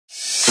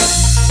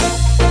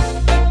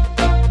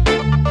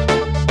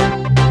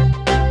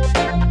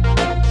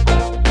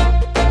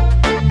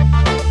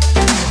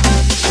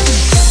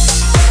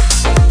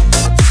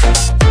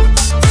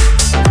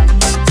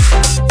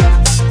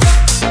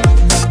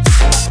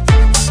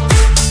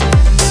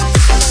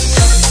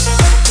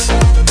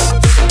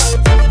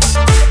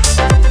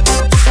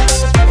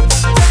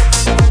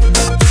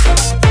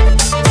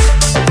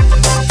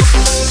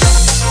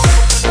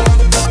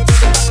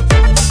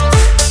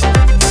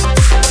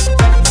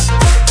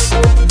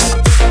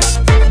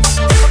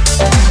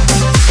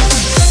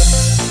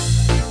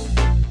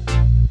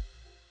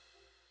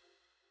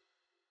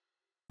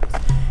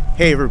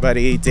Hey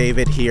everybody,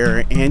 David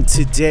here, and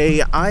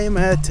today I am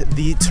at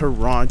the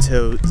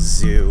Toronto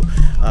Zoo.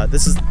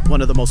 This is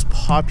one of the most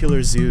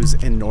popular zoos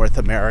in North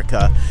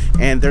America,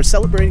 and they're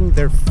celebrating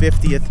their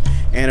 50th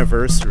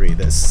anniversary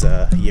this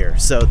year.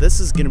 So this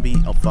is going to be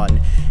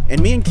fun,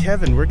 and me and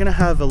Kevin, we're going to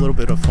have a little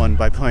bit of fun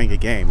by playing a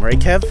game, right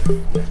Kev?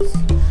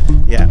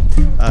 Yes.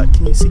 Yeah.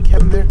 Can you see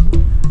Kevin there?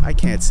 I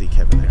can't see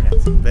Kevin there,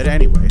 but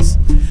anyways,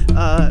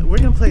 we're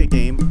going to play a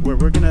game where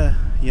we're going to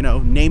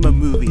name a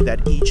movie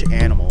that each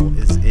animal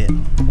is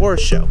in, or a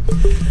show.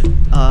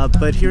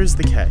 But here's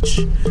the catch.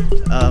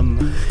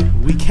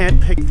 We can't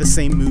pick the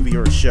same movie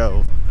or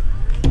show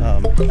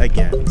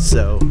again,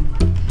 so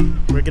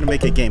we're gonna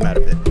make a game out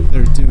of it.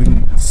 They're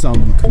doing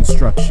some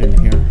construction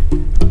here.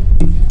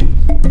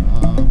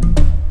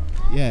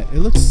 Yeah, it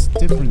looks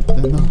different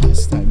than the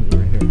last time we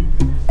were here.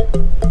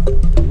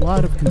 A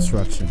lot of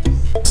construction.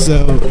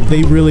 So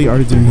they really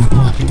are doing a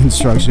lot of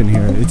construction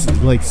here. It's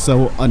like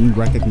so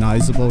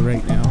unrecognizable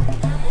right now.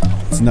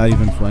 It's not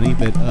even funny,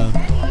 but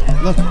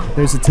look,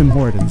 there's a Tim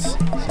Hortons. So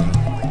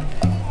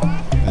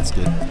that's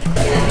good.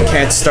 I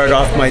can't start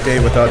off my day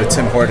without a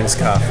Tim Hortons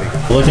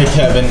coffee. Look at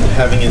Kevin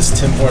having his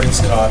Tim Hortons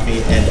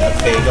coffee and a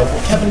bagel.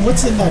 Kevin,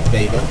 what's in that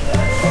bagel?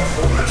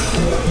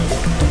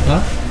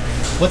 Huh?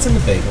 What's in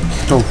the bagel?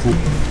 Tofu.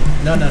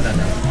 No.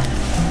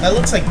 That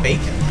looks like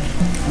bacon.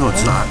 No,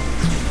 it's not.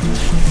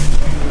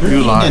 You're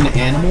eating an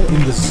animal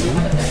in the zoo?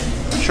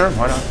 Sure,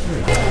 why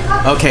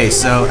not? Okay,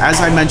 so as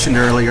I mentioned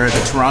earlier,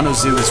 the Toronto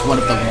Zoo is one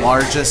of the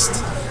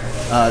largest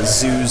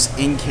zoos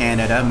in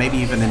Canada, maybe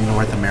even in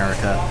North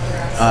America.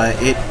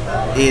 It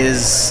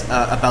is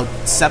about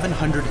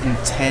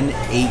 710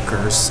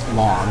 acres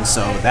long,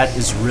 so that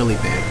is really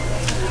big.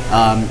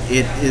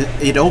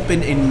 It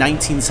opened in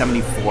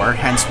 1974,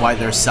 hence why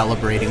they're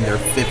celebrating their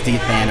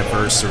 50th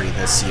anniversary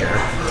this year.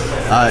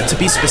 To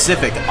be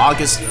specific,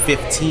 August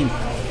 15th,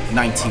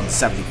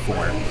 1974.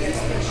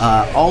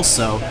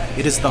 Also,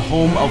 it is the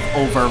home of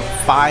over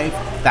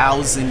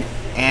 5,000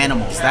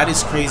 animals. That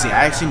is crazy.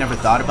 I actually never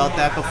thought about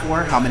that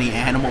before, how many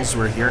animals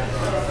were here.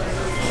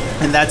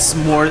 And that's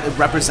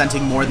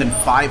representing more than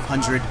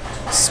 500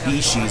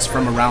 species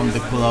from around the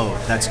globe.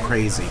 That's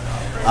crazy.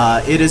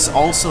 It is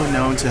also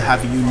known to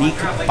have a unique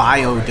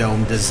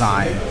biodome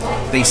design.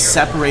 They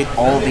separate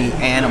all the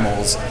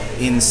animals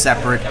in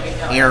separate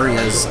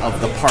areas of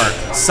the park.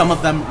 Some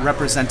of them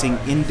representing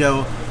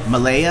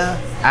Malaya,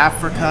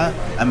 Africa,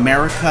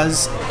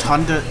 Americas,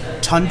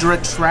 Tundra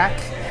Track,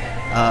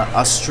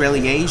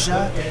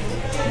 Australasia,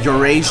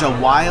 Eurasia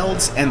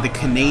Wilds, and the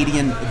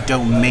Canadian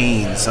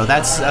Domain. So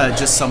that's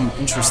just some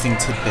interesting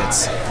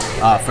tidbits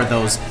for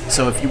those.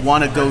 So if you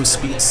want to go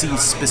see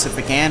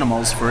specific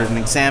animals, for an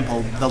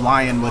example, the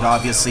lion would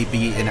obviously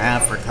be in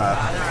Africa,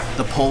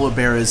 the polar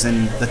bear is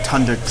in the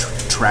Tundra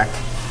Trek,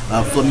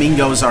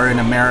 flamingos are in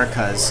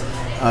Americas,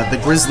 the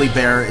grizzly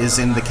bear is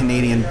in the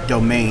Canadian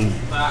Domain.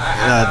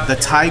 The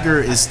tiger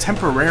is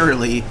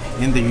temporarily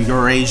in the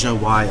Eurasia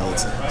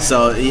Wilds.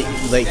 So,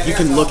 like, you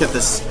can look at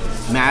this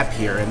map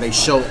here, and they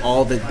show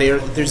all the.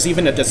 There's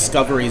even a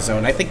discovery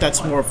zone. I think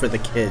that's more for the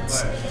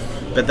kids.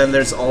 But then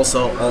there's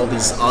also all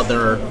these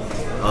other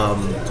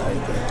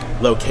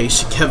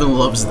locations. Kevin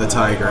loves the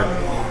tiger,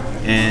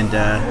 and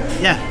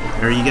yeah,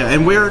 there you go.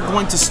 And we're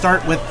going to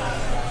start with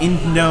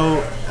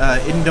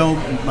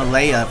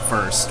Malaya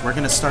first. We're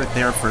going to start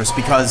there first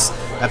because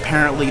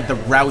apparently the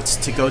route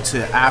to go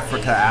to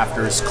Africa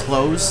after is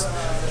closed.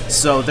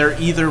 So they're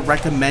either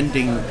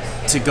recommending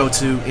to go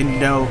to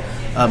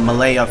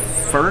Malaya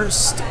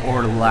first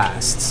or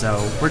last. So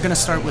we're going to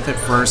start with it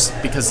first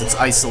because it's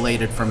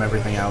isolated from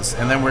everything else.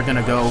 And then we're going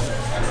to go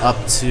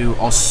up to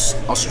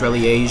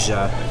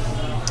Australasia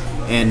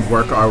and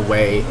work our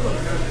way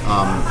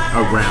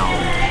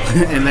around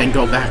and then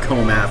go back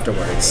home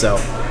afterwards. So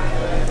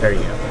there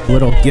you go.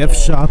 Little gift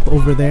shop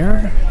over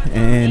there,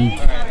 and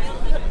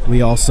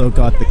we also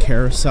got the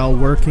carousel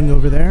working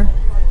over there.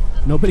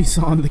 Nobody's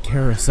on the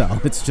carousel,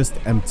 it's just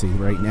empty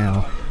right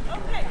now.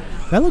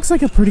 That looks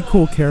like a pretty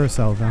cool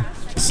carousel though.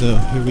 So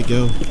here we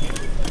go.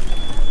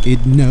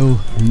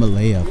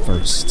 Malaya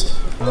first.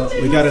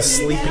 We got a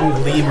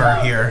sleeping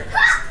lemur here.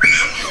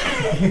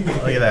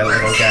 Look at that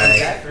little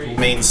guy.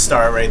 Main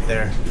star right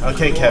there.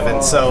 Okay,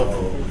 Kevin, so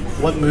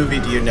what movie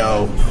do you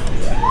know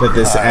that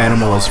this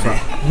animal is from?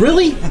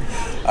 Really?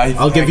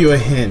 I'll give you a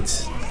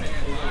hint.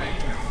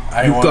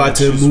 You've got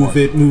to move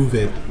it.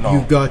 No.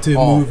 You've got to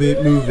move it.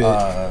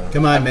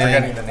 Come on,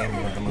 man. I'm forgetting the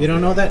name of the movie. You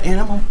don't know that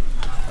animal?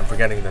 I'm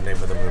forgetting the name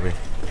of the movie.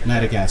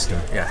 Madagascar.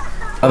 Yeah.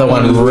 Other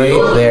one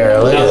right there.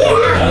 Look at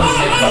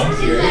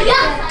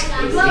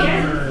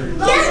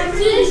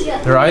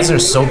that. Their eyes are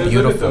so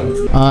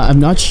beautiful. I'm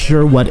not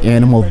sure what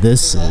animal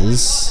this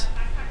is,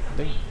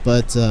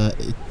 but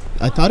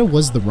I thought it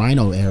was the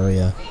rhino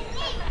area.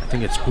 I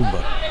think it's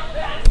Pumbaa.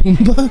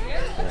 Pumbaa?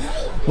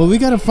 Well, we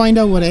gotta find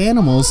out what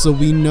animals so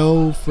we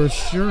know for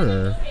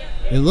sure.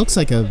 It looks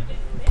like a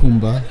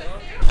Pumbaa.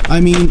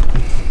 I mean,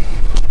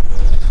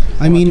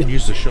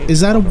 is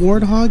that a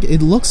warthog?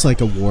 It looks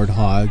like a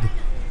warthog.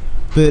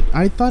 But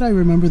I thought I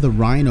remember the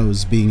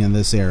rhinos being in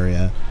this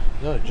area.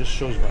 No, it just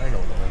shows rhino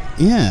though.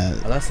 Yeah.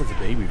 Unless it's a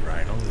baby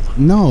rhino.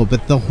 No,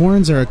 but the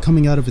horns are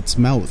coming out of its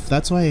mouth.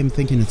 That's why I'm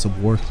thinking it's a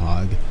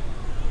warthog.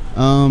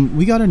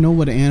 We gotta know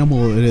what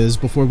animal it is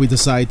before we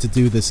decide to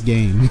do this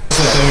game.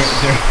 So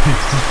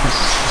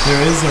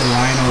there is a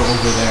rhino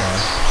over there.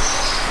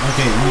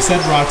 Okay, you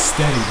said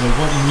Rocksteady, but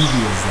what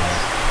movie is that?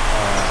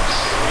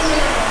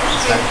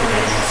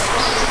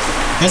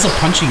 There's a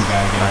punching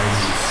bag in it.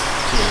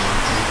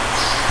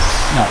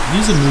 No,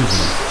 use a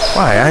movie.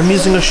 Why? I'm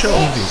using a show.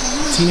 Movie.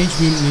 Teenage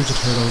Mutant Ninja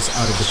Turtles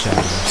Out of the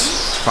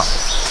Shadows. Fine.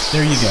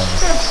 There you go.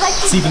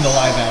 It's even the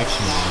live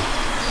action one.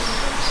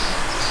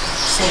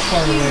 So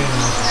far away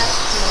now.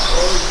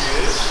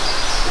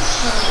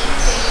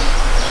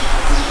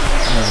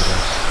 There we go.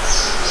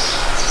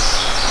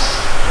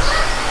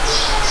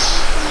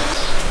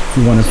 If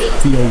you want to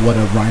feel what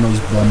a rhino's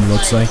bum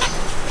looks like,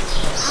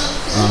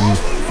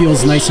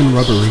 feels nice and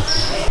rubbery.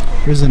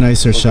 Here's a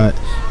nicer shot.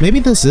 Maybe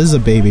this is a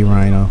baby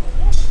rhino.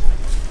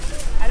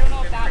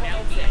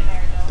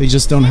 They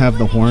just don't have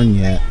the horn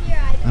yet.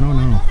 I don't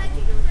know.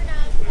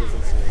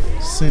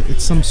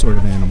 It's some sort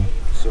of animal.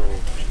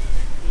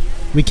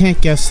 We can't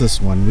guess this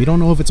one. We don't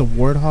know if it's a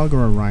warthog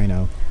or a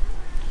rhino.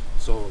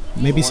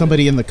 Maybe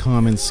somebody in the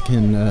comments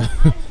can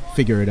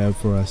figure it out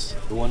for us.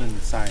 The one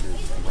inside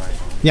is a rhino.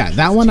 Yeah,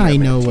 that one I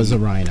know was a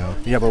rhino.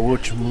 Yeah, but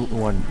which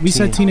one? We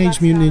said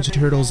Teenage Mutant Ninja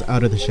Turtles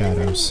Out of the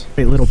Shadows.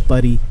 Hey, little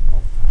buddy.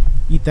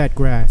 Eat that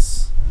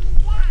grass.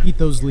 Eat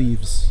those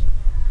leaves.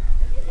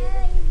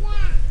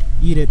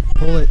 Eat it.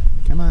 Pull it.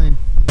 Come on.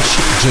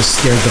 Just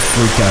scared the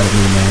freak out of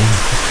me, man.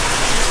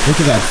 Look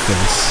at that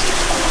face.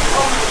 I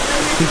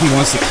think he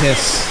wants to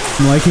kiss.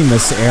 I'm liking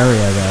this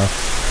area, though.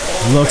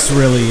 Looks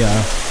really,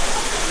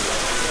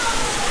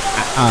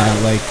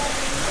 like...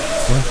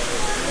 What?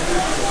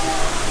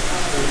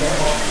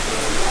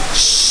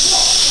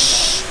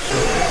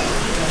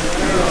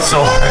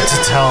 So hard to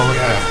tell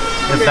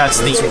if that's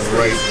the...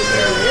 right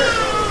there.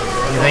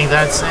 You think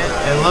that's it?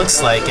 It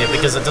looks like it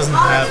because it doesn't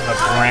have a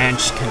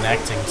branch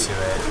connecting to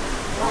it.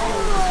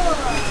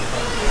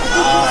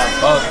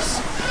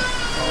 Bugs.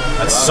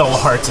 That's so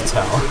hard to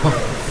tell.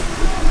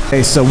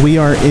 Okay, so we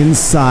are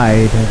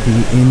inside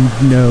the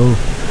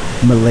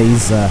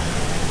Indo-Malaysia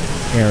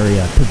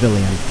area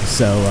pavilion.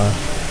 So,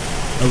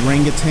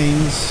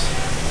 orangutans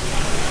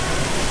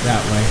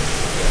that way.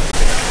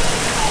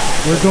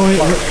 We're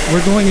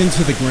going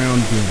into the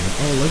ground view.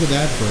 Oh, look at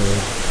that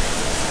bird.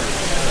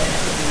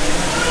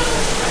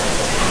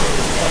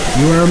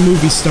 You are a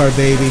movie star,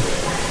 baby.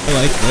 I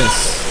like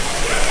this.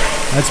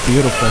 That's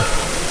beautiful.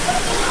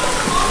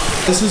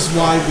 This is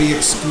why we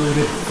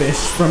excluded fish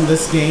from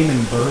this game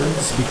and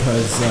birds,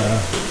 because,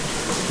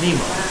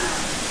 Nemo.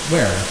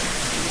 Where?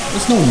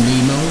 There's no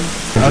Nemo.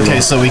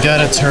 Okay, so we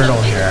got a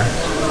turtle here.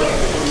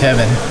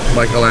 Kevin.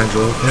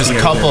 Michelangelo. There's a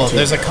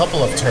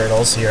couple of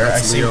turtles here. I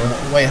see.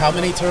 Wait, how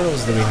many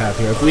turtles do we have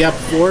here? If we have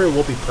 4, it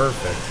will be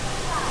perfect.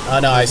 Oh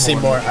no, I see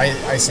more.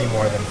 I see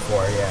more than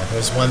 4. Yeah,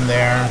 there's one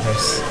there.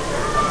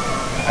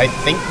 I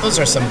think those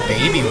are some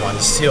baby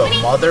ones too. A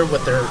mother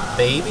with their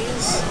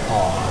babies.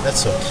 Aw,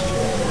 that's so cute.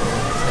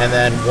 And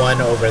then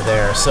one over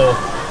there. So,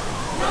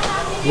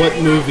 what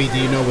movie do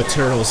you know with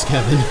turtles,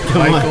 Kevin?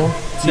 Come on.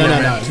 No.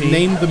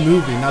 Name the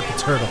movie, not the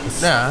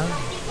turtles. Nah.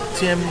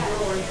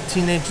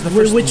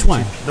 Which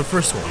one? The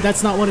first one.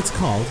 That's not what it's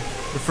called.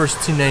 The first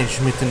Teenage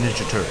Mutant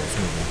Ninja Turtles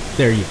movie.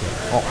 There you go.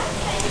 Oh.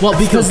 Well,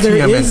 because Still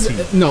there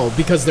TMNT.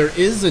 because there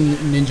is a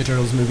Ninja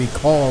Turtles movie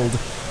called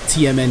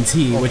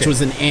TMNT, which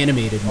was an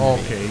animated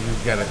movie. Okay, you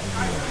get it.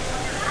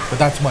 But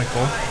that's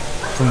Michael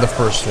from the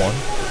first one.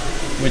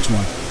 Which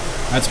one?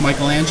 That's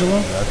Michelangelo?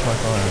 Yeah, that's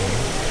Michelangelo.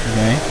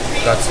 Okay.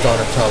 That's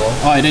Donatello.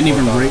 Oh, I didn't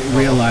even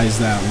realize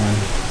that one.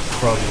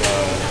 From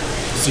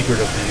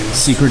Secret of the Ooze.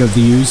 Secret of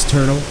the Ooze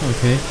turtle.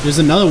 Okay. There's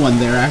another one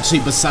there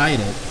actually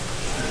beside it.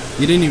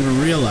 You didn't even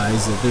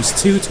realize it. There's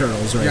 2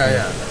 turtles right there.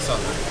 Yeah, I saw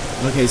that.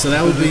 Okay, so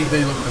that would be...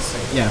 They look the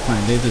same. Yeah,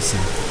 fine. They're the same.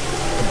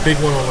 The big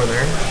one over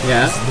there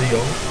Yeah. is Leo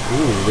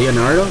Ooh,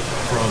 Leonardo?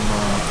 from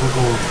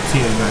Google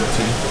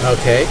TMNT.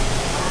 Okay.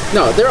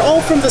 No, they're all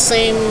from the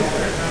same...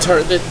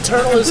 The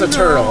turtle is a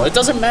turtle. It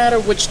doesn't matter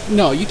which...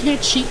 No, you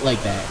can't cheat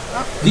like that.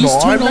 These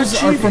turtles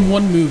are from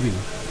one movie.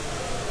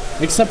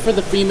 Except for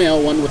the female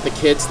one with the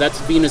kids. That's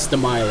Venus de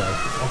Milo.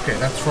 Okay,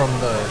 that's from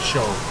the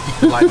show,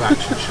 the live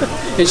action show.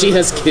 And she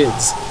has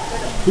kids.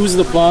 Who's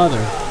the father?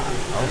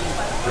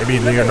 Maybe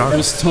Leonardo. It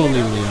was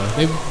totally Leo.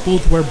 They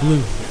both wear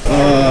blue.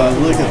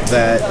 Look at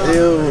that.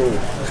 Ew.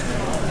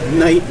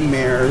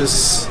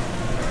 Nightmares.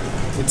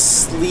 It's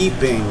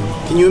sleeping.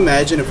 Can you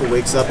imagine if it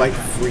wakes up? I'd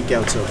freak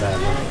out so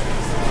badly.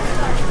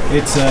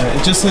 It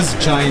just says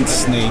giant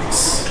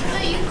snakes.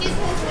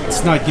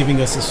 It's not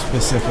giving us a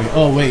specific...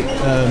 Oh, wait.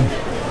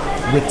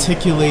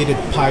 Reticulated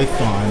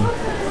python.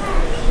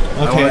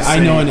 Okay, I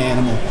know an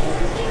animal.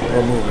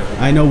 What movie?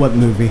 I know what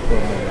movie.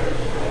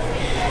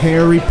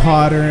 Harry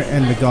Potter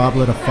and the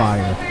Goblet of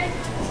Fire.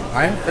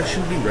 I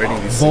should be ready.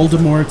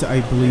 Voldemort,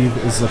 I believe,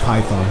 is the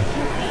python.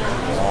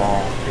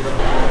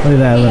 Look at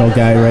that little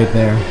guy right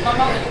there.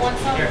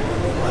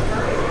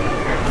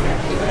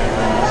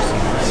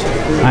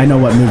 I know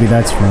what movie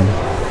that's from.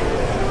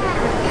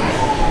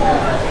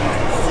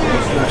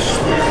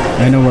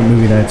 I know what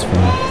movie that's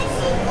from.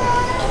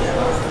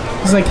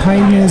 He's like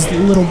hiding in his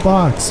little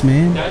box,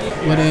 man.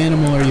 What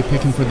animal are you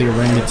picking for the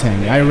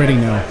orangutan? I already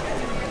know.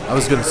 I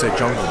was gonna say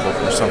Jungle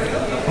Book or something.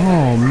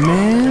 Oh,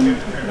 man.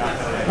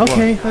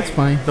 Okay, that's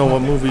fine. No,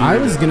 what movie? I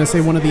was gonna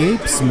say one of the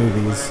Apes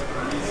movies.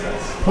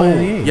 Planet of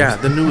the Apes. Yeah,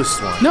 the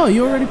newest one. No,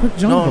 you already picked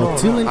Jungle No, Book.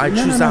 Too late. I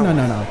choose no, that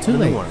no. Too The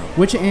new late. one.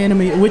 Which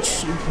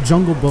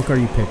Jungle Book are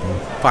you picking?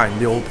 Fine,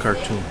 the old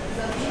cartoon.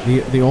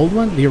 The old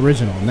one? The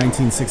original,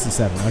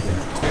 1967. Okay.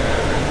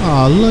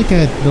 Oh, look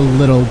at the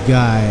little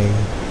guy.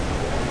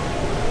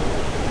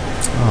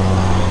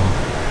 Oh.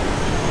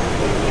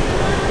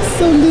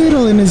 So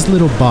little in his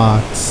little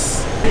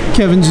box.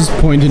 Kevin just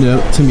pointed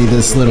out to me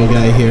this little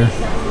guy here.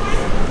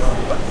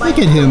 Look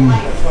at him.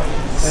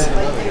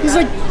 He's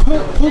like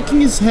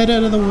poking his head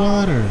out of the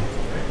water.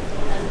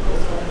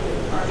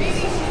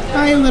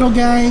 Hi, little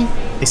guy.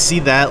 I see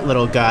that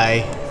little guy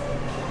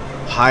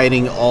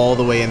hiding all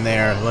the way in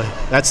there. Look,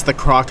 that's the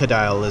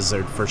crocodile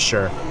lizard for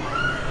sure.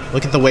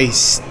 Look at the way he's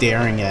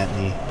staring at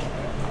me.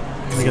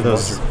 Look at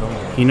those.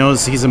 He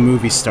knows he's a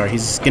movie star.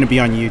 He's gonna be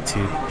on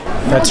YouTube.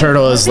 That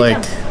turtle is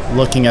like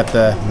looking at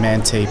the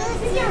manta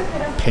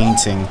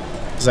painting.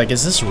 He's like,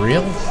 is this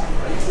real?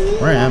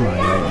 Where am I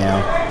right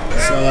now?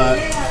 So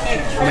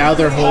now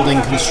they're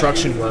holding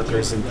construction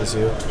workers in the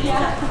zoo.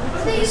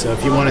 So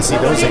if you want to see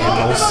those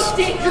animals,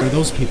 Where are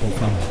those people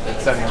from?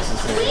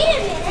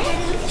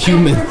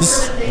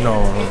 Humans.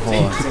 No,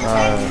 hold on.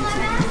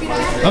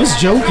 I was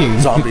joking.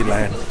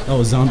 Zombieland.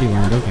 Oh,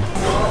 Zombieland. Okay.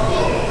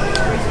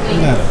 Look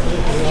at that.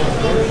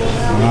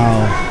 Wow.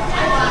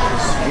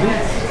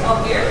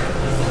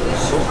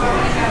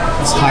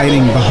 It's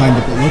hiding behind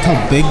the. Look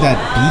how big that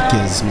beak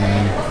is,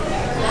 man.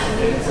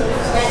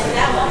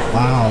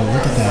 Wow,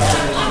 look at that.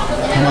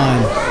 Come on.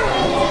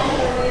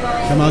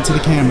 Come out to the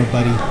camera,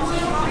 buddy.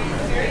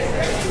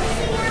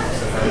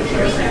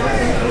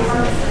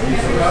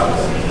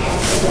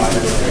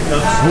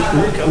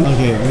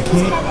 Okay, we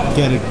can't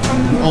get it.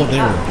 Oh,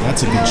 there.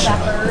 That's a good shot.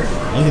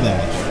 Look at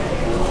that.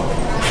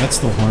 That's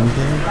the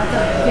hornbill.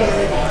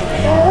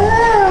 Wow.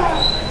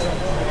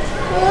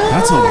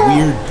 That's a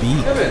weird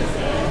beak.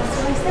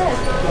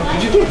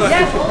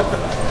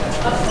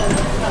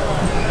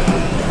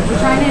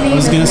 I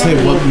was gonna say,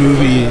 what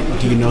movie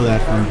do you know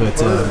that from? But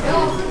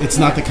it's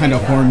not the kind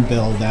of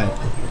hornbill that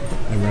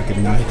I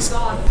recognize.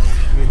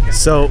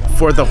 So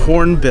for the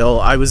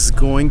hornbill, I was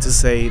going to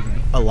say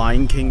a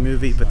Lion King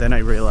movie, but then I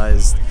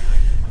realized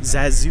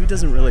Zazu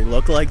doesn't really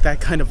look like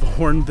that kind of a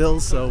hornbill,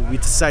 so we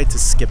decided to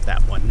skip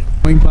that one.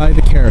 Going by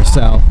the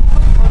carousel,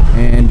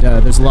 and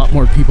there's a lot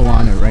more people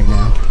on it right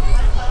now.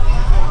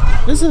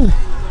 There's a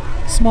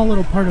small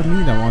little part of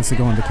me that wants to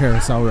go on the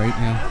carousel right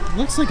now. It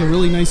looks like a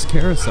really nice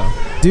carousel.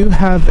 Do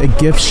have a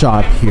gift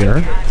shop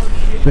here,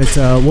 but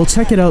we'll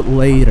check it out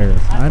later.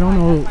 I don't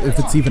know if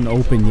it's even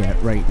open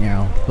yet right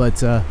now,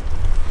 but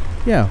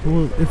yeah,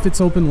 if it's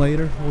open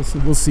later,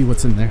 we'll see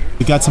what's in there.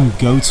 We got some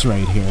goats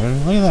right here.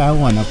 Look at that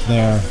one up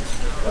there,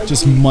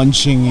 just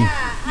munching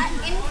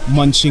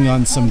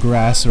on some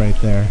grass right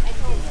there.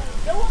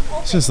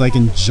 It's just like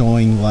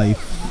enjoying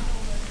life.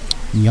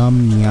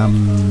 Yum,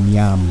 yum,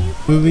 yum.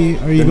 Movie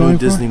are you going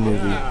for? The new Disney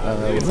movie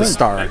with the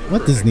star.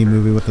 What Disney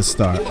movie with the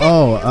star?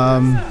 Oh,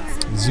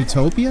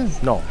 Zootopia?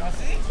 No.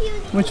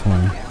 Which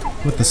one?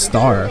 With the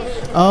star?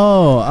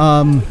 Oh,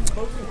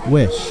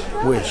 Wish.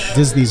 Wish.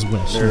 Disney's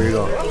Wish. There you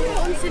go.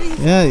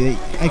 Yeah,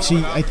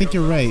 actually, I think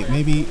you're right.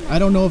 Maybe, I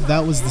don't know if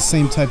that was the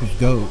same type of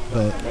goat,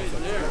 but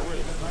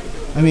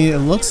I mean, it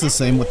looks the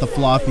same with the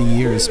floppy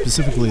ears,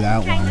 specifically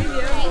that one.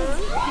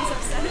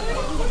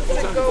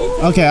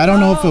 Okay, I don't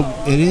know if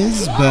it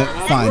is, but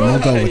fine, we'll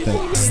go with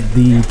it. This is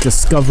the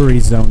Discovery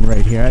Zone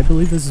right here. I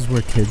believe this is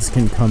where kids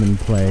can come and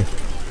play.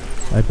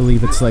 I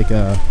believe it's like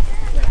a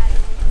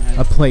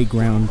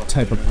playground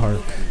type of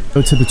park.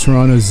 Go to the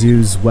Toronto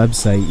Zoo's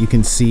website, you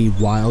can see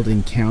wild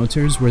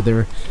encounters where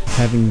they're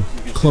having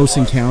close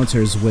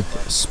encounters with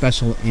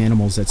special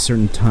animals at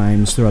certain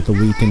times throughout the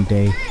week and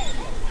day.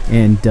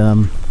 And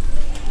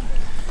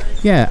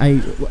yeah,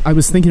 I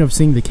was thinking of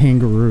seeing the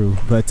kangaroo,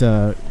 but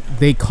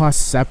they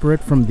cost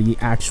separate from the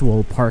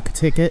actual park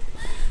ticket,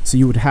 so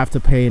you would have to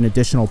pay an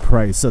additional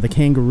price. So the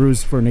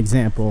kangaroos, for an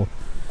example,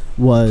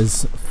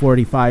 was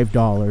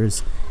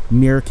 $45.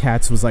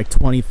 Meerkats was like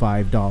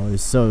 $25.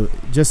 So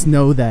just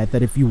know that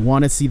if you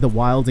want to see the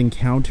wild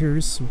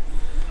encounters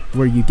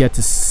where you get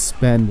to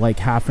spend like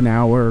half an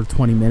hour or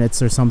 20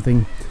 minutes or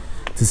something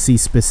to see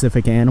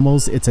specific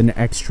animals, it's an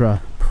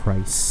extra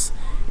price.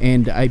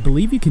 And I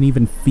believe you can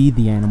even feed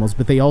the animals,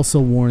 but they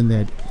also warn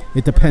that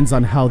it depends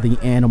on how the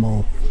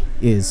animal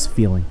is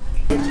feeling.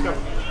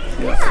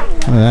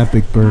 Oh, that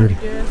big bird.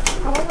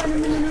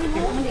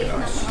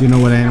 Do you know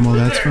what animal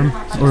that's from?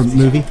 Or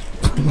movie?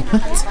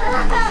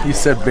 What? You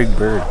said Big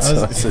Bird.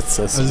 I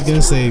was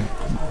gonna say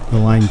The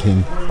Lion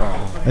King.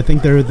 I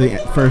think they're the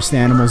first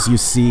animals you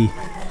see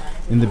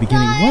in the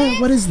beginning.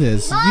 What is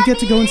this? You get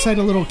to go inside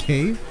a little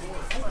cave?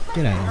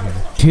 Get out of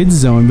here. Kids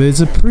zone, but it's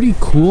a pretty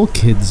cool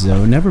kids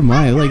zone. Never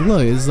mind. Like,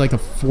 look, it's like a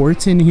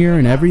fort in here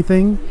and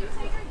everything.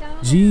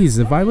 Jeez,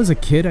 if I was a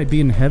kid, I'd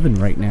be in heaven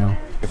right now.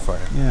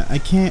 Yeah, I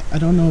can't. I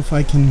don't know if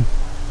I can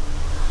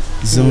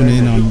zone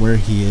in on where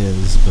he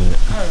is, but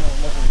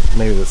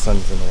maybe the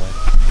sun's in the way.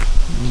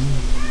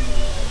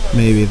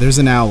 Maybe there's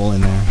an owl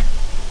in there.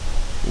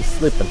 He's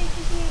sleeping.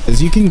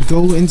 As you can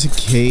go into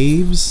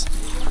caves.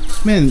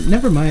 Man,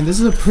 never mind. This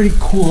is a pretty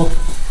cool.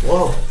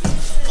 Whoa.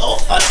 Oh,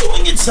 I'm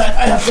going inside.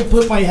 I have to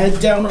put my head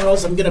down or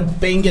else I'm gonna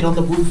bang it on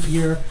the roof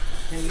here.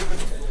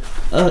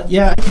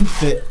 Yeah, I can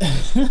fit.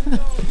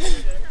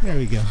 There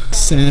we go.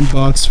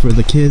 Sandbox for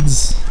the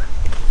kids.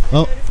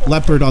 Oh,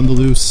 leopard on the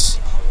loose.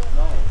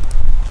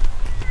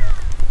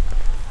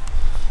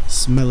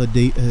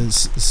 Smellodin.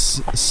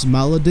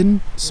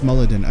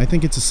 I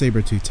think it's a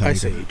saber-tooth tiger.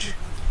 Ice Age.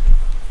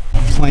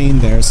 Plane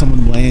there.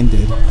 Someone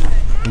landed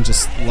and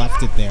just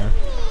left it there.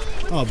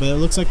 Oh, but it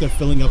looks like they're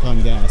filling up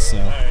on gas, so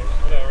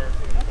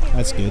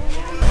that's good.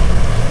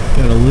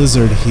 Got a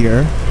lizard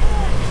here.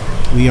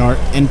 We are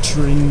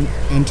entering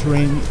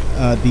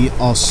the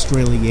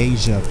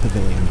Australasia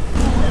Pavilion.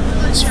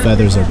 These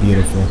feathers are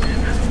beautiful.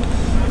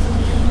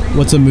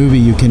 What's a movie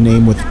you can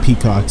name with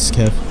peacocks,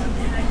 Kev?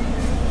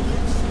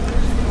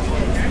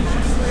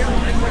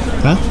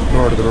 Huh?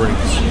 Lord of the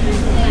Rings.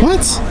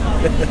 What?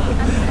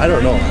 I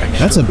don't know, actually.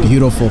 That's a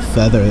beautiful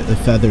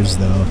feathers,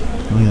 though.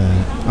 Look at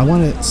that. I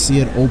want to see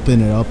it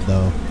open it up,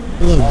 though.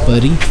 Hello,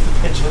 buddy.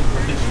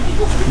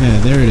 Yeah,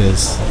 there it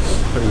is.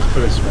 Put his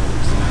feathers.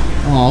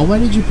 Aw, why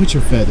did you put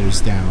your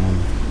feathers down?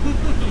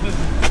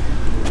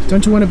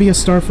 Don't you want to be a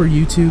star for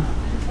YouTube?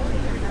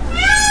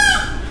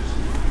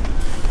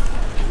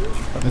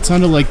 That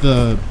sounded like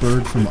the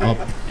bird from Up,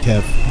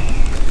 Kev.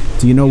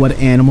 Do you know what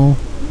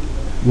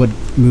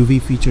movie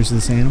features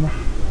this animal?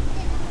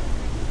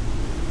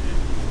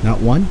 Not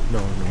one?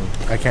 No.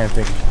 I can't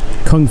think.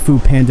 Kung Fu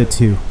Panda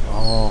 2.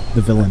 Oh,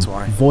 the villain. That's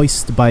why.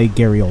 Voiced by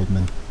Gary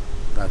Oldman.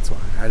 That's why.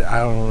 I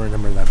don't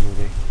remember that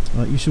movie.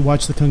 Well, you should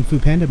watch the Kung Fu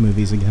Panda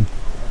movies again.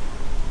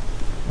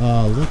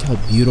 Oh, look how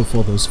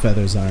beautiful those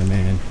feathers are,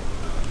 man.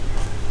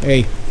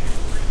 Hey,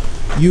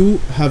 you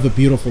have a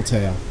beautiful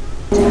tail.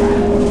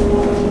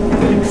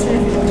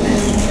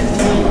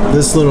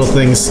 This little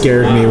thing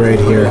scared me right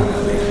here.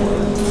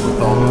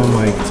 Oh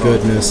my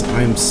goodness,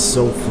 I'm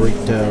so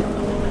freaked out.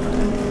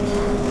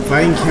 If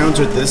I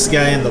encountered this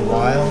guy in the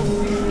wild,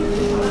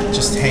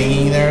 just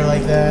hanging there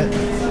like that,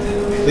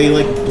 they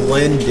like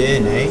blend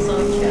in, eh?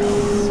 Wow.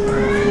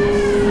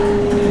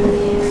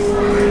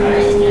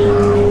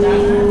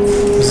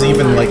 There's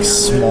even like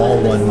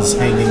small ones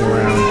hanging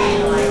around.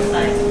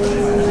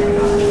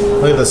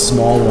 Look at the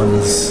small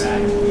ones.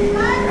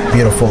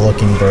 Beautiful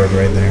looking bird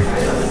right there.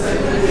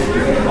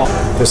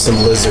 There's some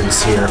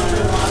lizards here.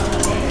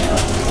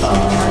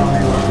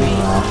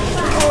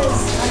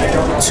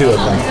 Two of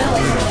them.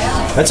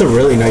 That's a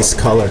really nice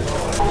color.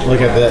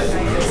 Look at that.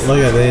 Look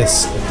at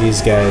this.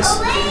 These guys.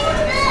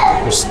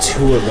 There's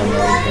two of them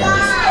right here.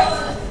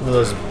 Look at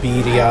those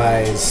beady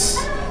eyes.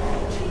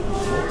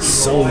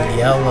 So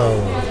yellow.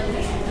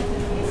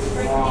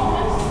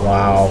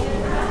 Wow.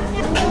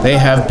 They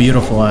have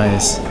beautiful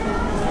eyes.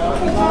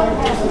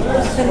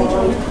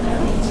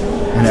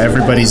 And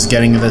everybody's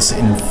getting this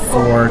in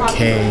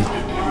 4K.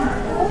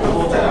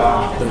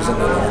 There's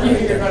another one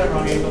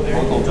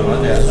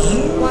right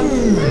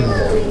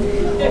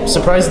there.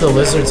 Surprised the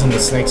lizards and the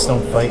snakes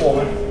don't fight.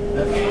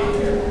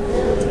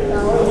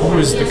 Who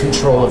is the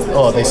control of?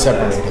 Oh, they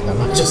separated them.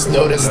 I just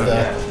noticed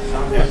the.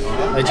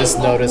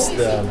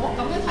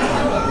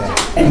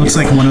 Yeah. Looks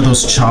like one of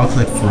those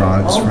chocolate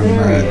frogs from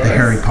the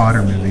Harry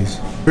Potter movies.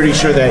 Pretty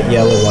sure that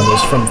yellow one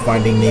was from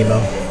Finding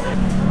Nemo.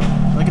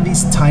 Look at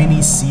these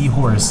tiny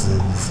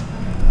seahorses.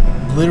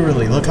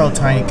 Literally, look how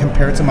tiny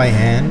compared to my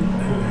hand.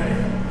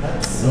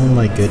 Oh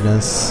my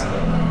goodness.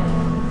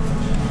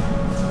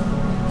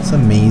 It's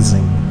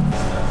amazing.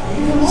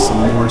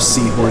 Some more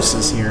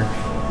seahorses here.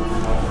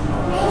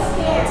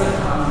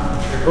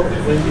 Oh,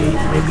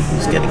 maybe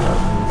he's getting up.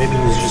 Maybe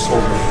he's just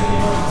holding.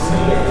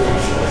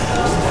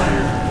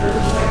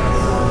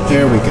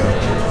 There we go.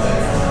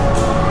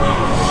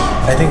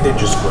 I think they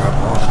just grab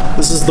on.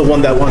 This is the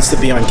one that wants to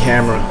be on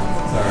camera.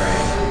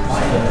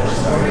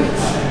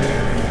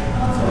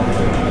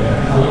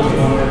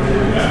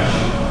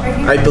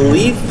 I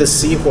believe the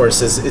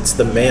seahorses, it's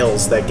the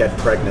males that get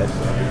pregnant.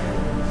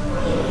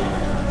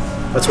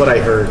 That's what I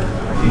heard.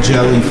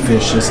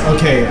 Jellyfishes.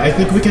 Okay, I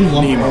think we can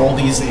lump all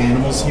these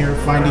animals here.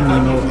 Finding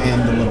Nemo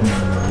and the Little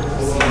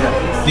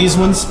Mermaid. These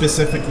ones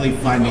specifically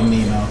Finding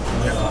Nemo.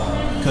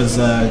 Because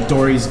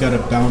Dory's got to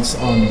bounce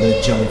on the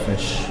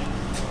jellyfish.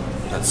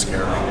 That's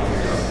scary.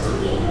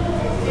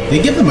 They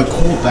give them a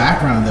cool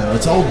background though.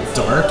 It's all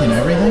dark and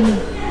everything.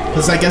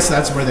 Because I guess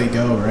that's where they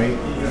go, right?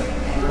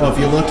 Oh, if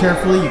you look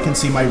carefully, you can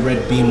see my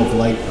red beam of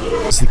light.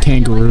 It's the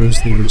kangaroos.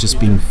 They were just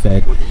being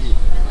fed.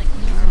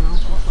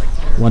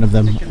 One of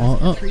them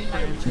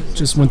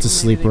just went to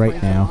sleep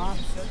right now.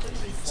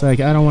 It's like,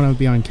 I don't want to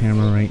be on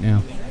camera right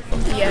now.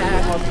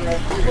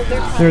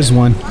 Yeah. There's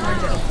one.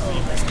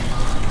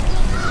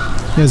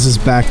 He has his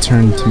back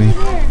turned to me.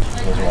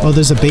 Oh,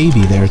 there's a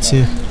baby there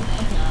too.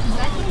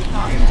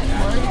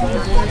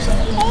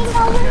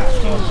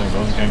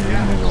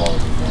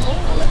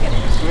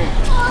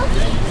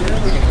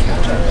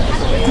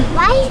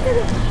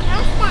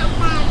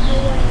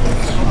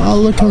 Oh,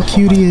 look how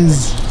cute he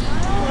is.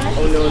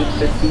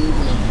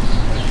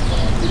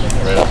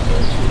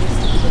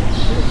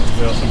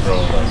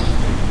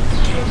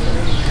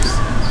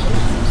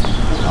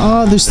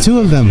 Oh, there's two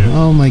of them.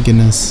 Oh my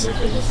goodness.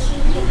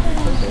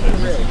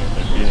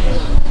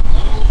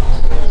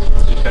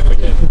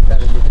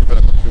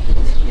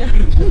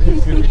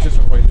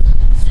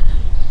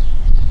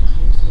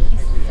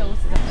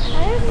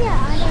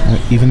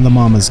 Even the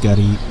mama's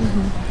gotta eat.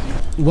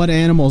 What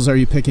animals are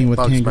you picking with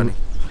kangaroo?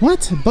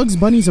 What? Bugs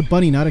Bunny's a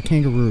bunny, not a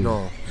kangaroo.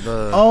 No.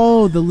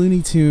 Oh, the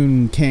Looney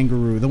Tune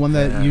kangaroo, the one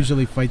that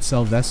usually fights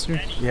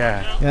Sylvester.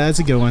 Yeah. Yeah, that's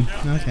a good one.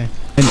 Okay.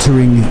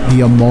 Entering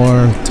the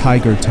Amur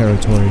tiger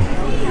territory.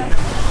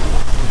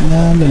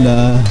 La la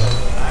la.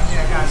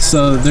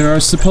 So there are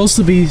supposed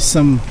to be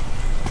some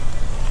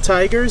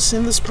tigers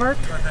in this park.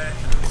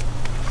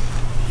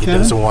 He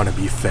doesn't want to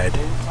be fed.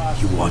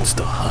 He wants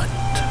to hunt.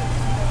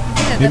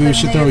 Maybe we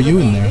should throw you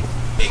in there.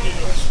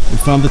 We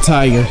found the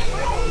tiger.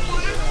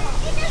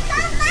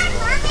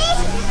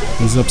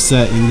 He's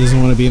upset. He doesn't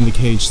want to be in the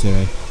cage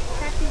today.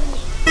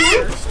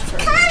 There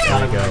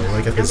we go.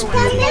 Look at this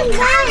beauty.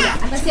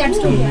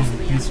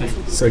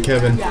 So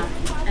Kevin,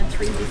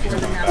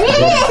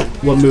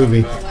 what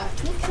movie?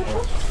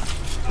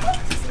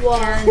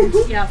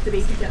 If the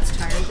baby gets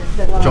tired,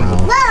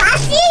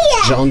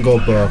 Jungle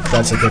Book.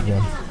 That's a good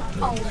one.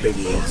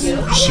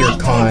 Shere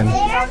Khan.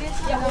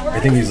 I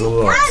think he's a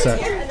little upset.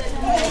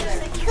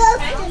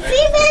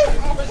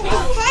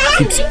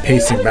 Keeps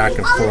pacing back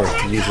and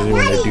forth. Usually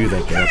when they do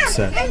that, they're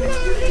upset.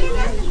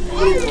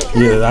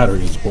 Either that or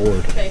he's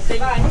bored.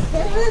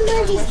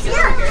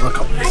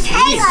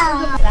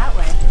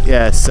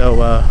 Yeah, so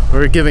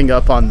we're giving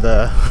up on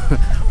the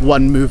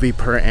one movie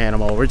per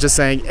animal. We're just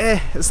saying,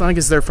 as long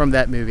as they're from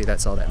that movie,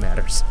 that's all that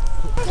matters.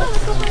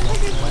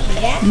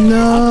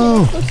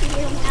 No!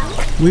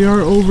 We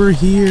are over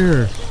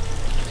here.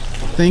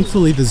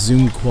 Thankfully, the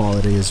zoom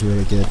quality is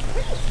really good.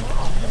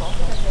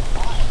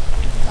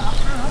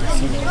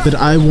 But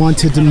I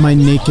wanted my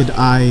naked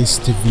eyes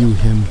to view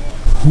him.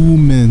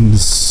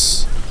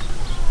 Humans.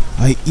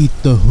 I eat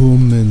the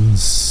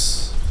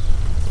humans.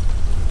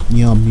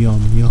 Yum,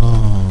 yum,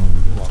 yum.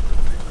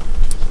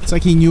 It's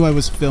like he knew I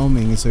was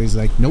filming, so he's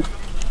like, nope.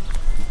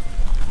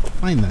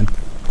 Fine then.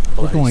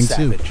 We're going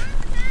to.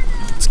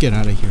 Let's get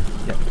out of here.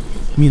 Yep.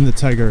 Me and the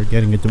tiger are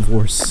getting a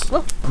divorce.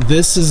 Whoa.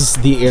 This is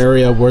the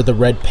area where the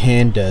red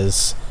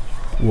pandas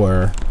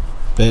were.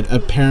 But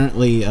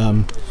apparently,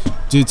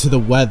 due to the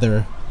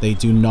weather, they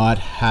do not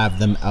have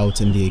them out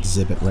in the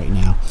exhibit right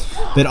now.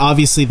 But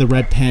obviously the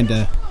red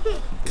panda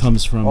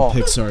comes from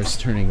Pixar's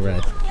Turning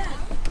Red.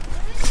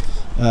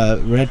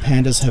 Red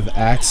pandas have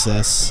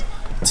access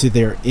to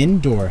their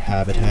indoor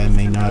habitat and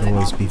may not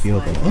always be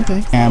viewable.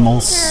 Okay.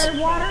 Camels.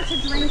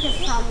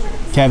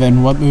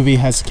 Kevin, what movie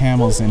has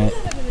camels in it?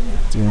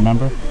 Do you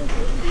remember?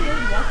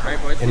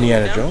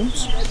 Indiana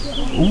Jones?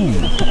 Ooh.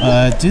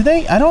 Do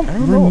they? I don't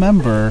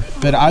remember,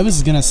 but I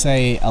was gonna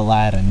say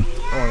Aladdin.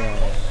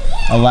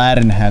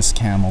 Aladdin has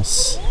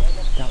camels.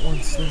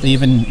 They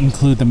even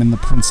include them in the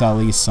Prince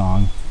Ali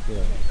song.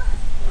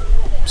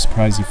 I'm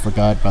surprised you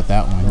forgot about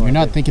that one. You're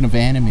not thinking of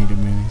animated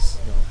movies.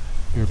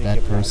 You're a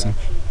bad person.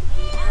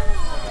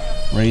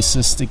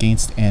 Racist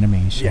against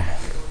animation. Yeah.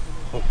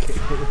 Okay.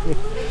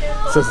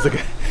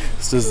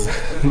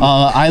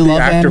 I love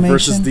actor animation.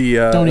 Versus the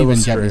don't even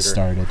get me illustrator.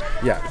 started.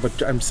 Yeah,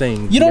 but I'm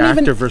saying You the don't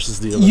actor even- versus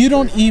the illustrator. You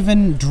don't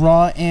even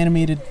draw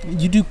animated.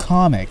 You do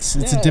comics.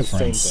 It's a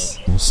difference.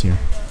 Here.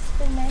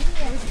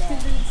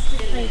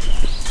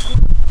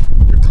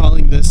 They're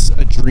calling this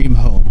a dream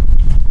home.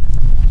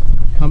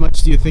 How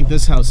much do you think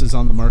this house is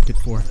on the market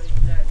for?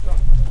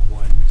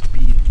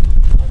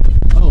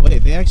 Oh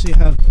wait, they actually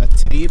have a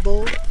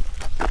table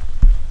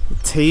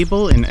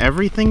and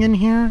everything in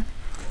here.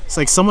 It's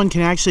like someone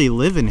can actually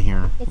live in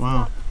here.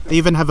 Wow. They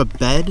even have a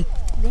bed.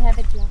 They have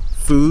it locked.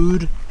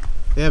 Food.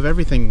 They have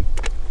everything.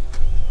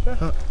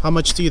 How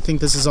much do you think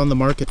this is on the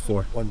market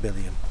for? 1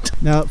 billion.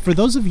 Now, for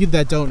those of you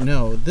that don't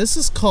know, this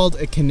is called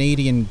a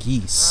Canadian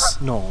geese.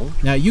 No.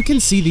 Now, you can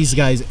see these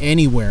guys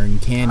anywhere in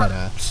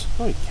Canada.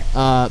 No, you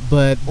can't.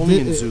 But Only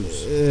in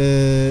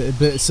zoos.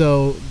 But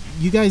so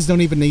you guys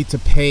don't even need to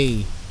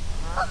pay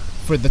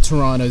for the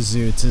Toronto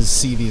Zoo to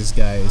see these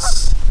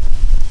guys.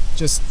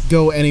 Just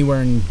go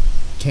anywhere in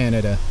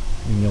Canada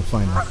and you'll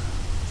find them.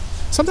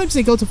 Sometimes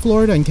they go to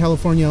Florida and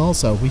California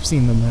also. We've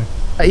seen them there.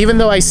 Even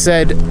though I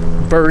said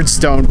birds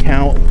don't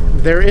count,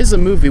 there is a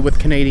movie with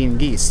Canadian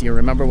geese. You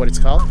remember what it's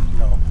called?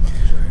 No.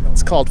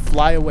 It's called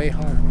Fly Away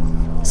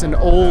Home. It's an I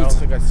old. don't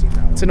think I've seen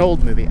that one. It's an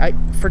old movie. I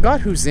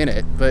forgot who's in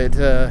it, but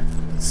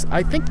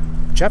I think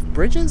Jeff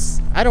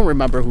Bridges. I don't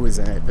remember who was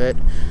in it, but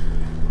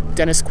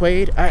Dennis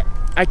Quaid.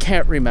 I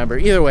can't remember.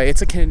 Either way,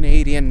 it's a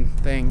Canadian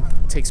thing.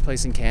 It takes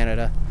place in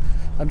Canada.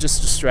 I'm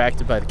just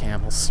distracted by the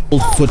camels.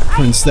 Old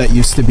footprints that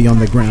used to be on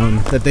the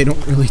ground that they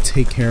don't really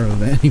take care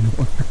of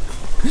anymore.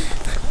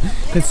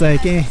 It's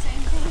like,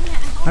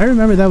 I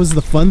remember that was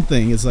the fun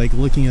thing, is like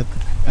looking at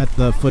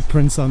the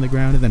footprints on the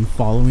ground and then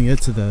following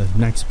it to the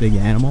next big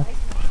animal.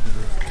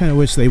 Kind of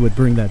wish they would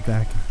bring that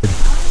back.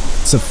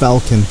 It's a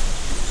falcon.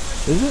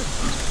 Is it?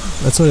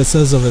 That's what it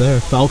says over there.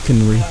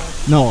 Falconry.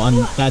 No,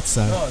 on that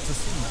side. Oh, it's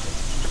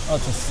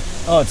a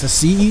sea. Oh, it's a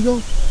sea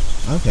eagle?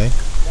 Okay.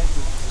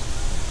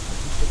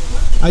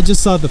 I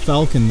just saw the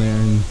falcon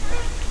there,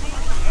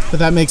 but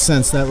that makes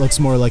sense. That looks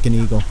more like an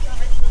eagle.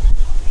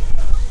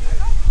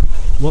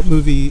 What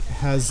movie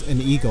has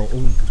an eagle?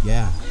 Oh,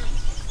 yeah.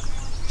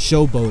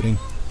 Showboating.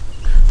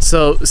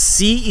 So,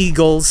 sea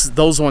eagles,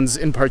 those ones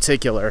in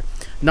particular,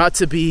 not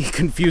to be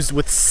confused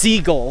with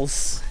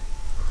seagulls.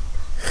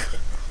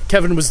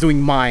 Kevin was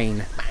doing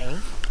mine.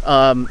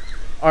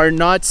 Are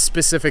not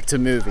specific to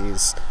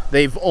movies.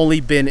 They've only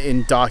been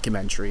in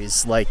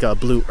documentaries like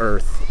Blue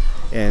Earth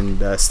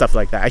and stuff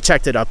like that. I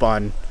checked it up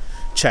on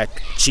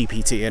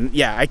ChatGPT, and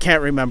yeah, I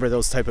can't remember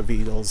those type of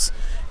eagles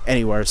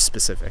anywhere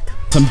specific.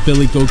 Some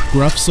billy goat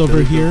gruffs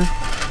over here.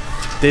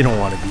 They don't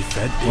want to be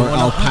fed. Or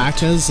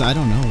alpacas. I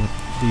don't know.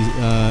 These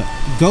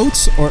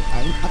goats, or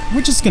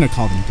we're just gonna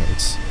call them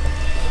goats.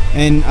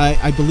 And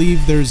I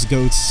believe there's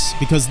goats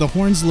because the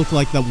horns look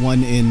like the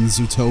one in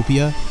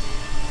Zootopia.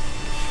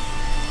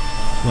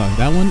 Look,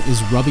 that one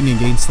is rubbing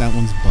against that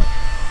one's butt.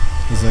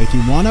 He's like, you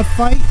wanna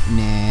fight?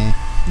 Nah,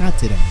 not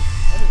today.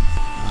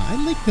 I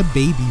like the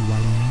baby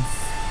ones.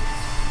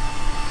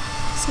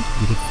 So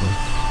beautiful.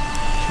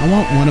 I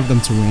want one of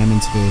them to ram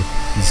into the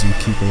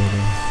zookeeper over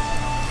there.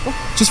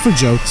 Just for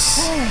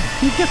jokes.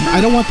 I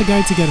don't want the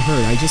guy to get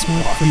hurt. I just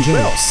want it for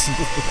jokes.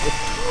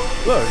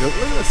 Look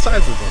at the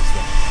size of those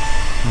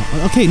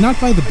things. Okay, not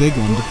by the big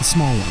one, but the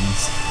small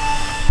ones.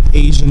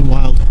 Asian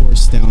wild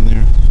horse down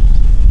there.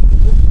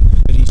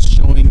 But he's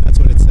showing, that's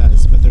what it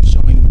says, but they're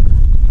showing,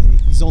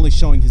 he's only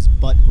showing his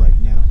butt right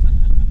now.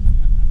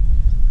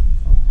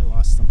 Oh, I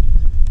lost him.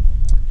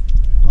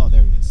 Oh,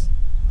 there he is.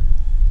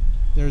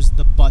 There's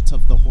the butt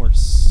of the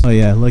horse. Oh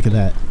yeah, look at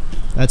that.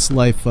 That's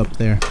life up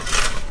there.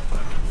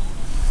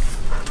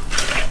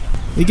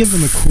 They give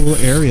them a cool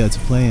area to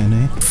play in,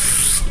 eh?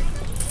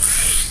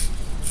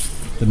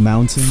 The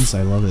mountains,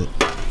 I love it.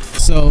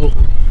 So,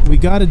 we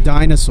got a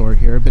dinosaur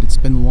here, but it's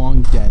been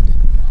long dead.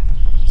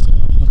 So,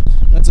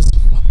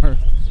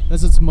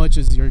 that's as much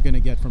as you're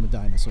gonna get from a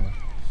dinosaur.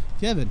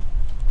 Kevin,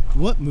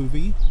 what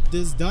movie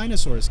does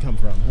dinosaurs come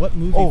from? What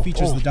movie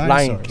features the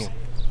dinosaurs? Lion King.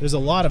 There's a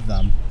lot of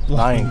them.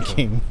 Lion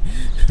King.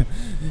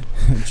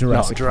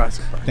 Jurassic Park.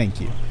 Thank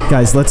you.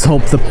 Guys, let's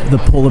hope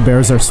the polar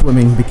bears are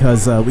swimming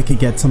because we could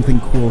get something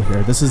cool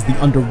here. This is the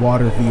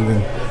underwater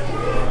viewing.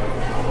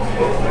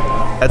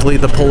 Sadly,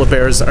 the polar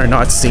bears are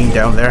not seen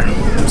down there,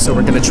 so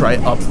we're gonna try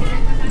up.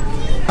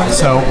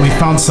 So we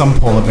found some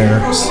polar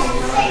bears.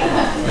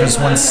 There's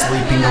one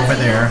sleeping over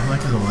there. Look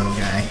at the little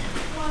guy.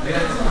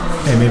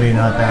 Okay, maybe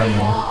not that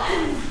little,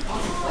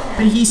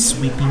 but he's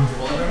sleeping.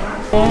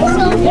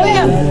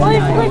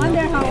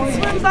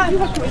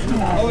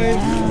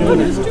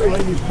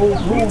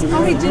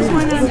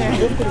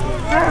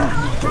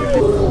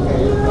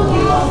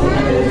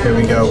 Here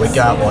we go, we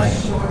got one.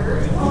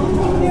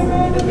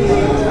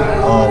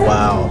 Oh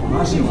wow.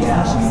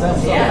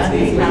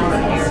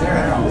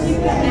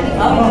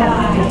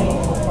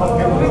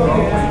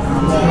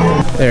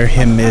 There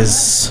him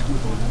is.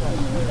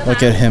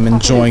 Look at him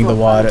enjoying the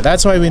water.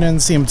 That's why we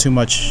didn't see him too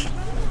much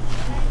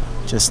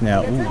just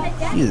now. Ooh,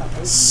 he is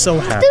so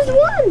happy. There's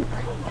one.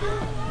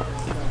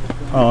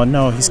 Oh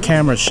no, he's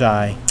camera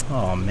shy.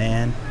 Oh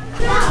man.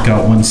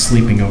 Got one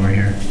sleeping over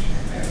here.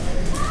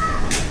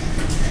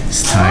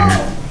 He's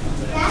tired.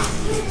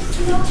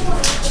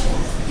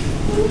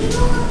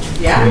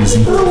 Yeah.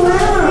 Crazy. Oh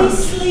wow, he's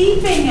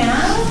sleeping,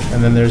 huh?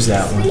 And then there's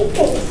that one.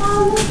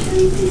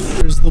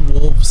 There's the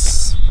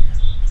wolves.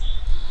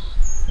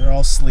 They're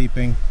all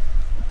sleeping,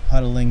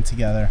 huddling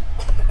together.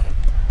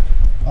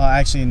 Oh,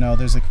 actually, no,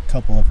 there's a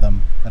couple of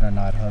them that are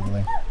not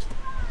huddling.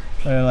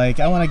 They're like,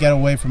 I want to get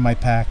away from my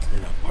pack.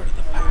 They're not part of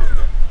the pack.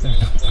 They're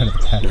not part of the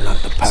pack. They're not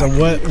the pack. So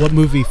what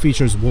movie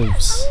features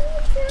wolves?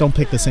 Don't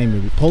pick the same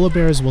movie. Polar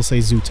bears, we'll say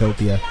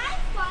Zootopia.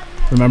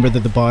 Remember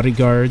the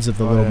bodyguards of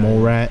the little mole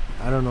rat?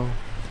 I don't know.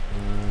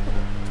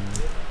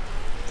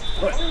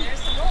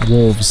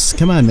 Wolves.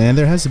 Come on, man.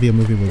 There has to be a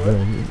movie with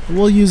wolves.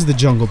 We'll use the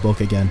Jungle Book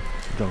again.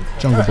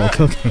 Jungle Book.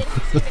 Okay.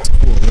 That's a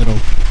cool little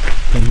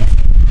thing.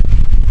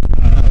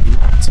 I don't know.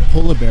 It's a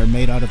polar bear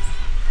made out of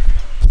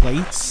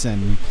plates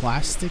and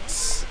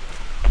plastics.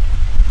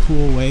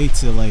 Cool way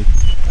to, like,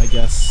 I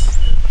guess,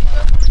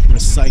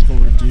 recycle,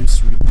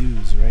 reduce,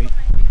 reuse, right?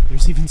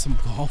 There's even some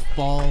golf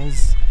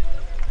balls.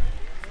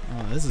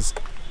 Oh, this is...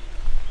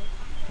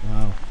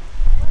 Wow.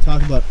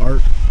 Talk about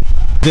art.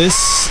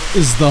 This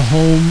is the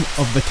home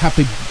of the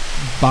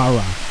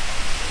capybara.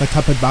 The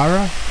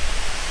capybara?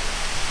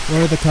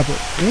 Where are the capybara?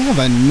 They have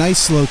a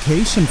nice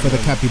location for the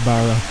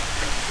capybara.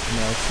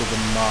 Next to the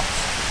moss.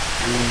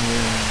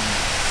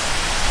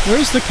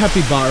 Where's the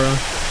capybara?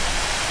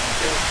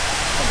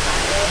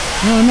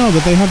 No, no,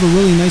 but they have a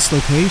really nice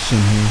location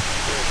here.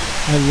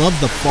 I love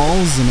the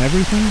falls and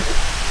everything.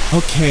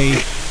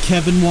 Okay,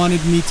 Kevin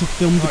wanted me to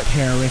film the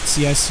parrots.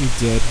 Yes, you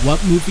did.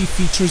 What movie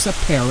features a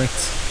parrot?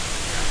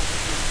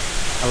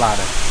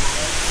 Aladdin.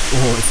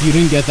 Oh, if you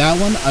didn't get that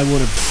one, I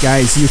would have.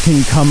 Guys, you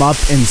can come up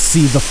and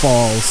see the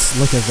falls.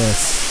 Look at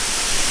this.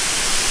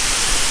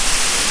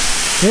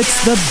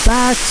 It's the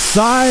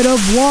backside of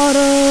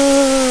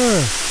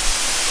water!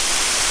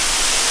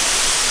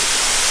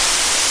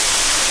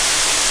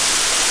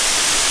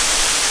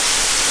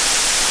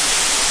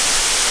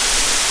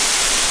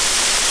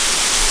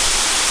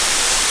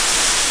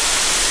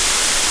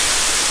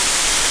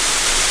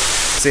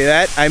 See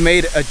that? I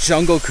made a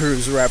Jungle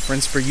Cruise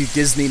reference for you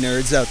Disney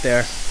nerds out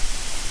there.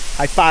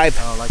 High five.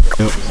 I don't like it.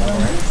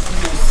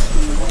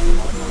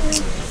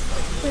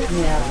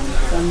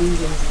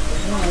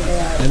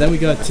 And then we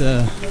got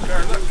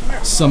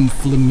some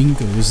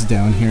flamingos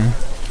down here.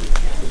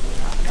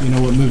 Do you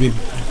know what movie?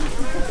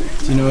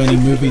 Do you know any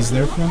movies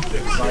they're from?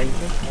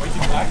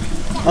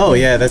 Oh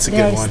yeah, that's a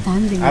good one.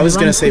 I was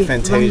gonna say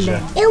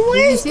Fantasia. And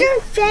where's their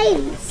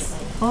face?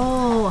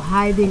 Oh,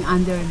 hiding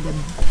under the.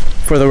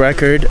 For the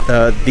record,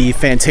 the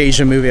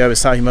Fantasia movie I was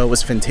talking about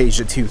was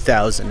Fantasia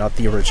 2000, not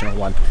the original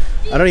one.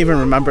 I don't even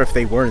remember if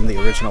they were in the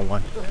original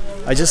one.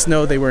 I just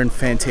know they were in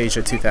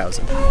Fantasia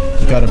 2000.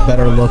 Got a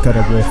better look at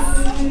a wolf.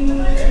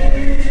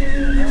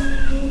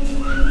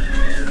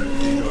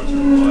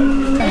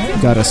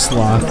 Got a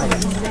sloth.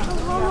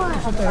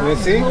 You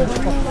see?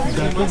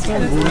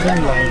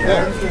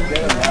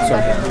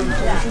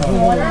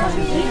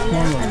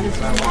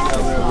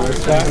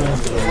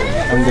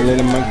 And the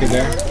little monkey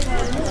there.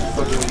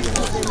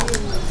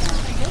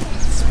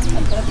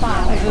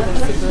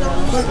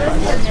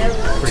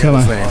 Come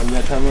on.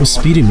 Who's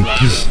speeding me?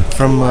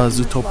 From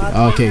Zootopia.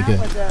 Oh, okay, good.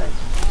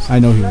 I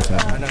know who was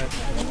that.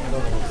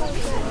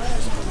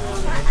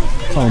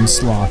 Call him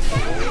Sloth.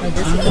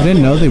 I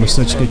didn't know they were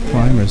such good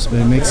climbers, but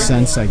it makes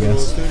sense, I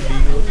guess.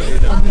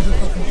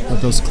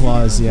 With those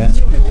claws, yeah.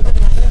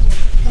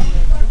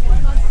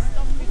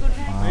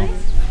 Wow.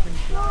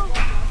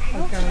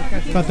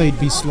 Thought they'd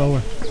be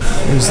slower.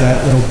 There's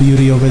that little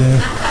beauty over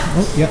there.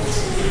 Oh, yep,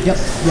 yep,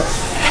 yep.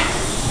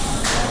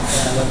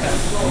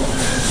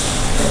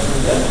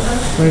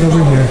 Right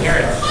over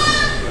here.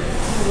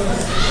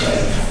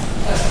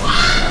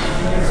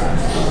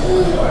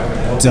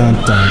 Dun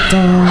dun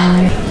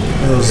dun.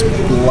 Those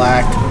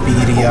black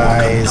beady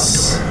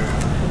eyes.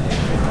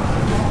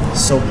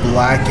 So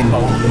black and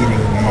beady,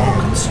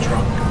 man.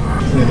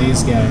 Look at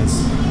these guys.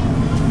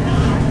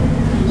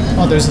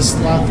 Oh, there's a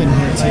sloth in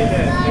here too.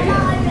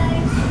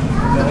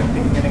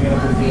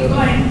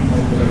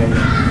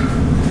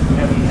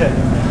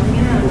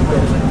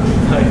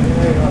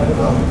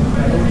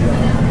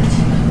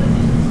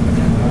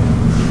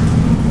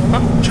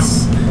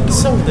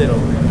 So little.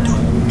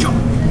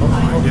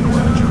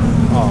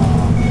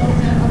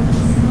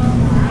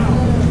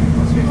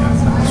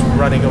 He's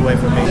running away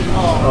from me.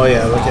 Oh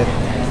yeah, look at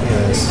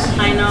this.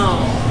 I know.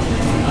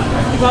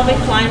 You probably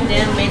climbed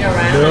in, made a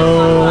round.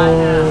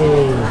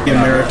 The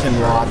American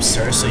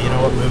Lobster. So you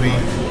know what movie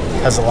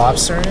has a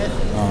lobster in it?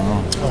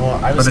 Oh,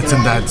 I was But it's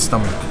in Dad's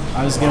stomach.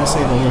 I was gonna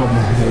say the Little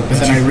Mermaid, but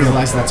then I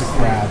realized that's a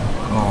crab.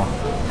 Oh.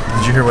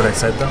 Did you hear what I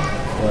said though?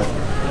 What?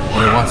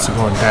 When he wants to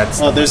go in Dad's Oh,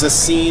 stomach. there's a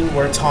scene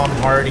where Tom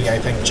Hardy, I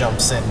think,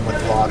 jumps in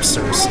with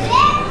lobsters in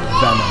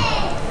Venom.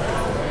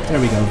 There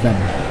we go,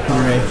 Venom.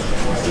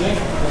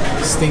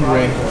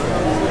 Stingray.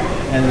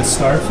 And the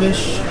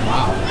starfish?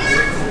 Wow.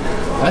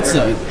 That's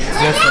a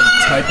different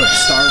type of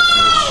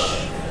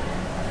starfish.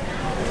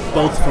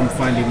 Both from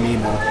Finding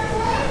Nemo.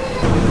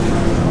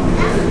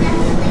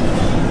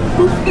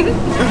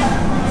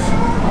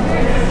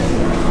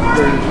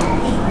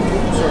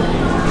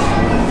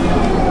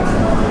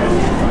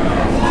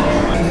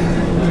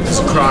 It's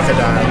a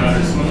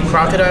crocodile.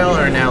 Crocodile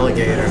or an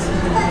alligator?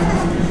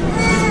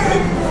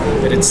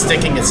 But it's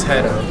sticking its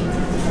head out.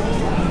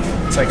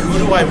 It's like, who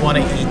do I want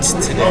to eat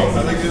today?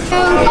 Help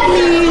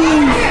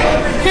me!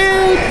 Help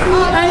me!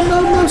 I'm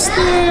almost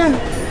there!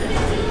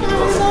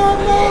 I'm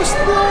almost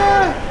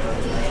there!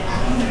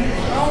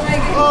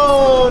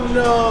 Oh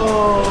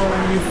no!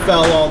 You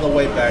fell all the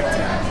way back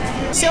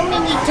down. So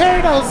many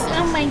turtles.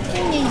 Oh my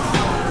goodness.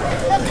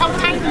 Look how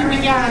tiny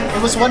we are.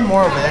 There was one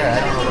more over there. I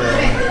don't know where.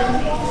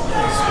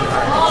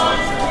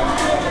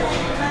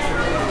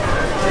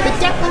 But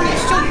that one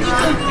is so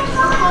big.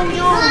 Oh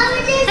no.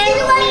 Help me.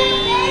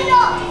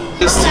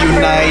 Just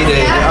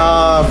united.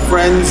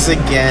 Friends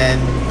again.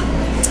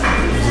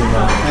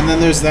 And then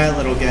there's that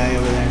little guy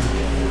over there.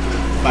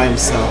 By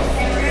himself.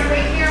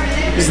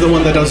 He's the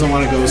one that doesn't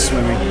want to go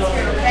swimming.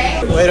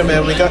 Wait a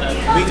minute, we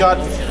got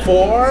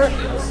four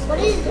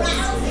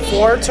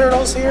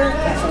turtles here? 5.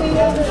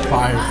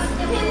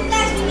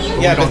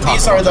 Yeah, but don't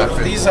these talk are about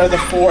that these are the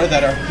 4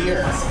 that are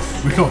here.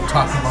 We don't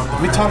talk about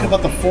the We talk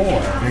about the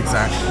 4.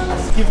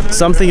 Exactly.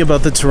 Something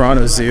about the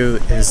Toronto Zoo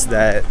is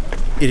that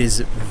it is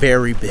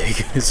very big,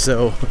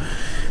 so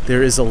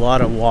there is a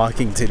lot of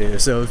walking to do.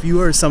 So if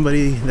you are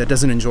somebody that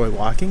doesn't enjoy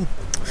walking,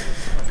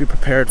 be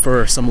prepared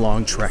for some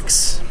long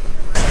treks.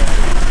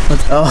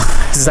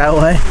 Oh, is that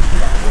why?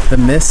 The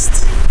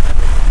mist?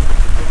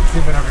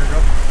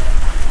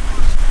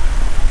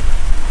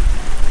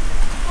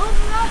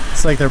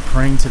 It's like they're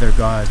praying to their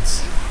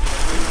gods.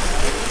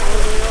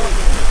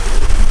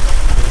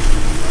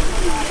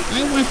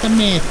 I want the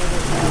myth.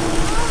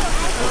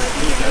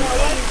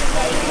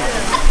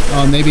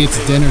 Oh, maybe it's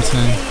dinner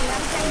time.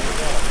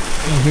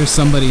 Oh, here's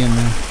somebody in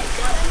there.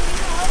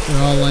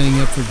 They're all lining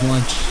up for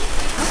lunch.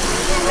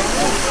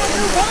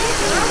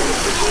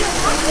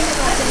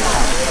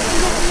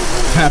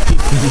 Happy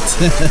feet.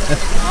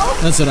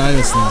 That's what I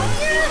was thinking.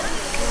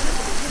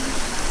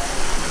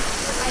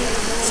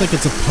 It's like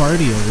it's a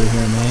party over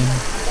here, man.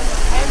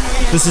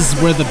 This is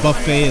where the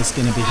buffet is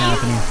going to be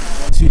happening.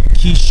 To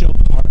Keisho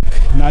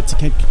Park, not to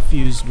get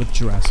confused with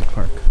Jurassic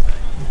Park.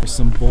 There's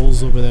some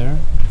bowls over there.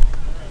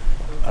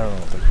 I don't know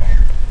what they're called.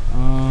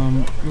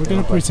 We're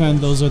gonna pretend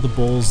those are the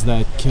bulls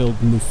that killed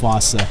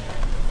Mufasa.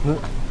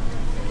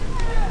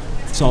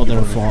 It's all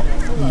their fault.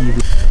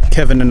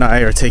 Kevin and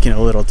I are taking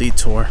a little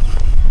detour.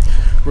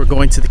 We're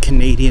going to the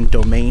Canadian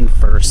domain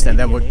first, and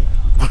then we're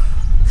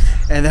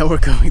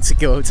going to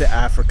go to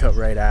Africa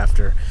right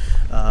after.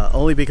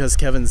 Only because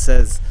Kevin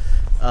says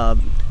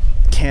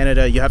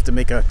Canada, you have to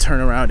make a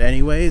turnaround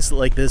anyways.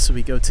 Like this,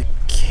 we go to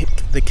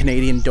the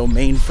Canadian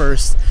domain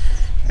first,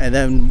 and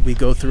then we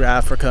go through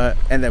Africa,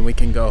 and then we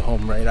can go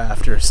home right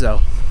after.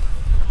 So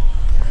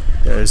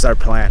there's our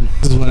plan.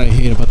 This is what I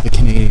hate about the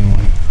Canadian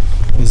one,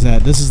 is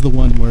that this is the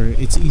one where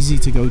it's easy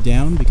to go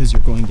down because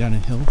you're going down a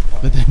hill,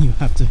 but then you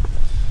have to,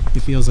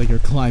 it feels like you're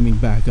climbing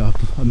back up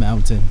a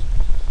mountain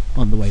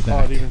on the way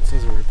back. Oh, it even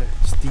says it right there.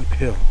 Steep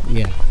hill.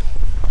 Yeah.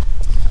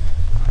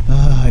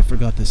 I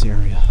forgot this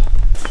area.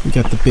 We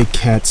got the big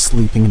cat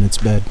sleeping in its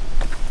bed.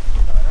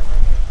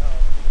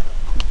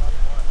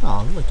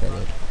 Oh, look at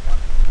it.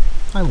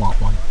 I want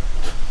one.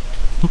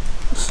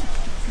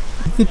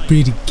 The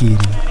pretty kitty.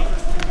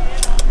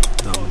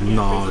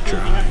 No,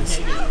 tries.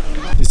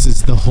 This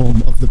is the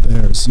home of the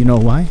bears. You know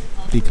why?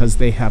 Because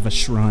they have a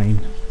shrine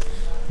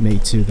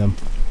made to them.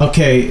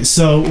 Okay,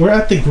 so we're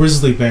at the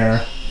grizzly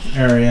bear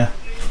area.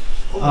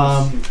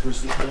 I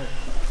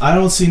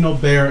don't see no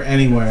bear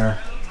anywhere.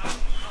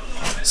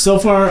 So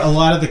far, a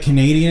lot of the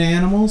Canadian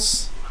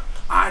animals.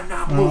 I'm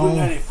not moving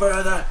any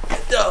further.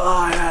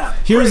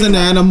 Here's an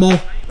animal.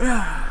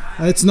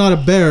 It's not a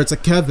bear, it's a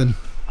Kevin.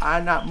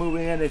 I'm not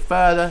moving any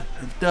further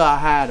until I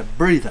had a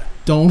breather.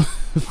 Don't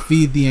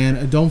feed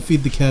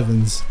the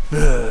Kevins.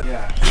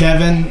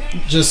 Kevin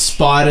just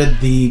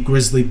spotted the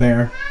grizzly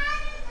bear.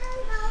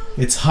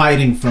 It's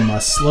hiding from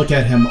us. Look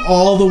at him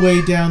all the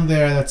way down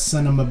there. That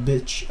son of a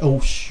bitch. Oh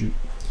shoot.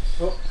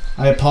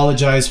 I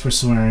apologize for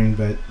swearing,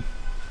 but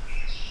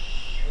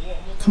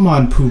come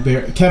on, Pooh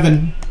Bear.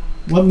 Kevin,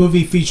 what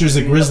movie features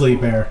a grizzly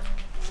bear?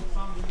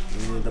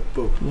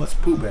 What's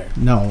Pooh Bear?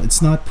 No,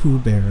 it's not Pooh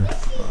Bear.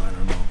 Oh, I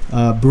don't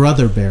know.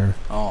 Brother Bear.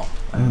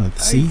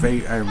 See?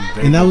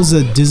 And that was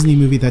a Disney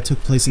movie that took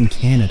place in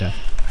Canada.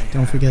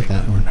 Don't forget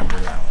that one. Remember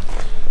that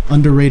one.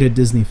 Underrated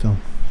Disney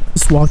film.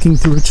 Just walking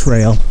through a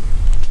trail.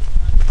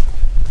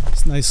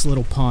 This nice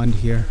little pond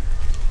here.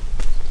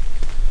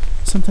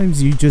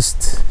 Sometimes you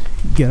just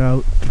get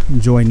out,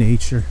 enjoy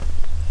nature.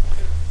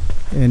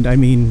 And I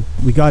mean,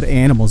 we got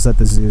animals at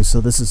the zoo,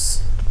 so this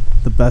is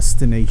the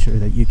best in nature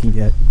that you can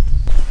get.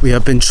 We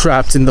have been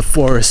trapped in the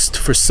forest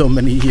for so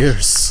many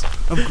years.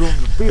 I'm growing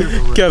a beard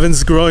already.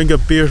 Kevin's growing a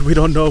beard. We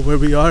don't know where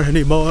we are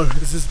anymore.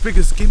 It's as big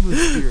as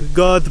Gimli's beard.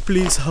 God,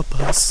 please help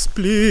us,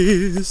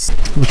 please.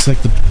 Looks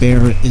like the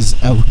bear is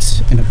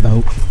out and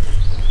about.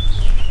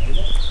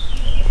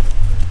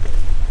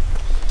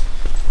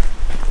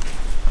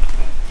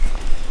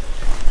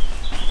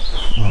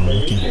 Oh,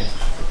 look at it.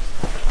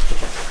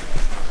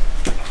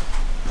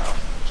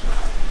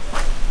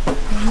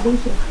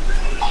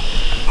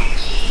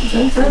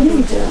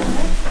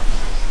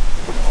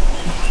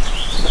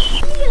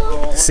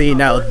 See,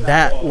 now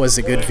that was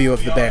a good view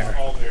of the bear.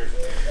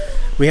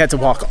 We had to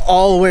walk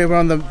all the way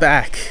around the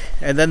back,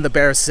 and then the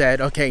bear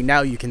said, okay,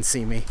 now you can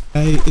see me.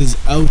 Guy is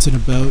out and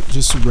about,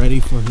 just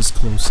ready for his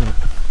close-up.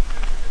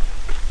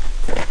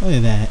 Look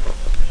at that.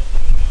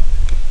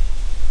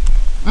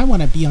 I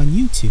want to be on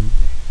YouTube.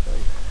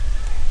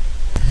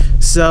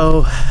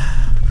 So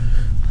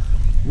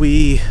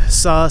we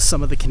saw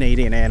some of the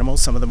Canadian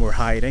animals. Some of them were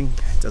hiding.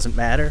 It doesn't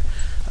matter.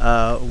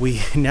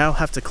 We now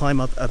have to climb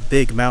up a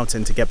big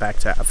mountain to get back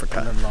to Africa.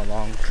 And then a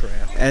long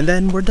trail. And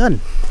then we're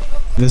done.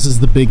 This is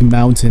the big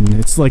mountain.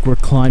 It's like we're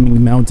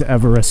climbing Mount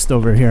Everest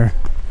over here.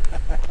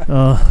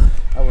 I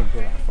wouldn't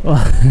go that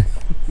far.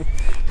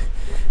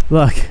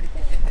 Look,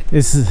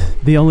 this is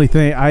the only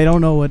thing. I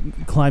don't know what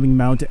climbing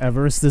Mount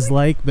Everest is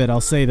like, but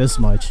I'll say this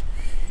much.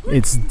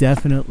 It's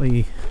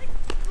definitely,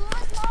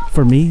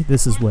 for me,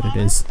 this is what it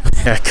is.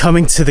 Yeah,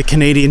 coming to the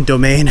Canadian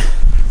domain.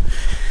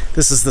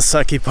 This is the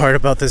sucky part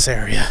about this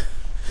area.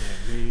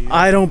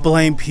 I don't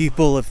blame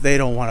people if they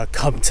don't want to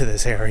come to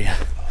this area.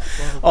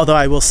 Although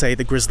I will say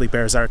the grizzly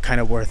bears are kind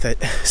of worth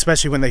it,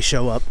 especially when they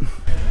show up.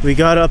 We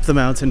got up the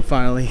mountain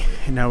finally,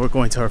 and now we're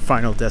going to our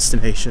final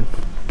destination,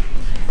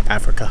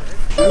 Africa.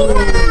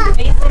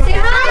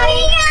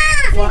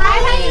 Hi,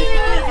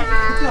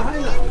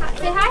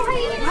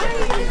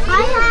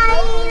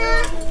 hyena.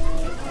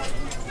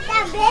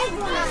 That big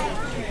one.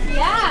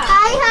 Yeah.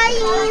 Hi,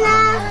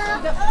 hyena.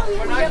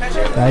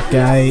 That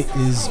guy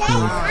is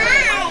big.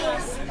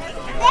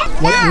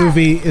 What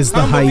movie is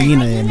the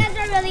hyena in?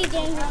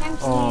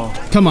 Oh,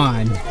 Come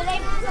on.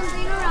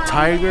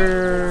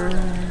 Tiger.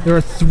 There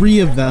are 3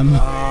 of them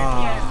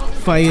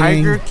fighting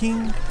Tiger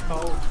King.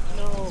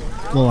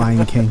 the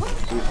Lion King.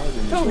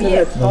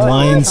 The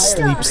lion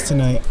sleeps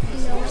tonight.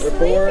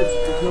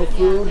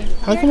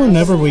 How come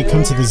whenever we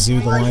come to the zoo,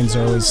 the lions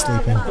are always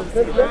sleeping?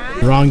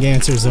 Wrong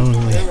answers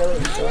only.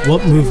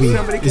 What movie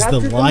is the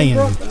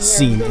lion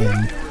seen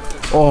in?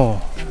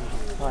 Oh,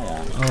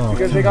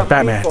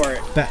 Batman.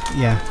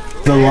 Yeah.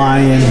 The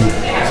lion.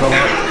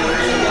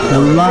 The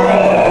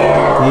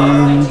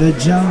lion in the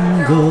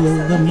jungle,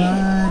 the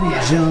mighty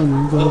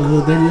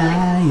jungle, the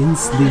lion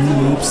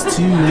sleeps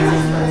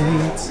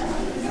tonight.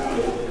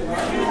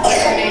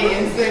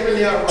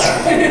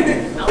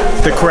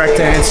 The correct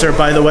answer,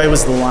 by the way,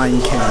 was the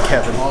Lion King,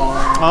 Kevin.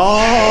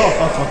 Oh,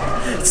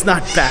 it's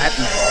not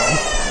Batman.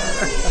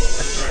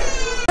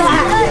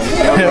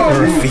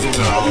 Or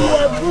Rafiki.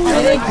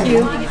 Thank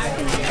you.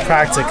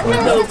 Practically.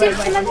 You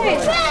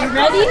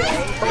ready?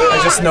 I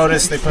just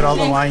noticed they put all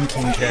the Lion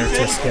King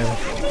characters together.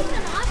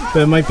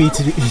 But it might be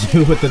to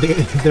do with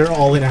they're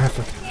all in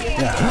Africa.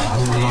 Yeah.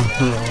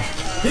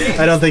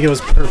 I don't think it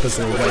was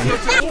purposely done.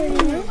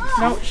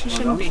 No, she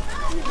shouldn't be.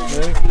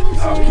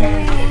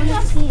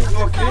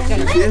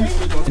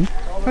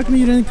 How come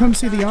you didn't come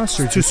see the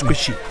ostrich? Too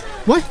squishy.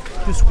 What?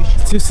 Too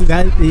squishy.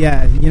 That,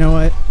 yeah, you know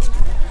what?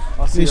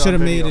 They should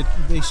have video. made it.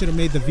 They should have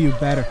made the view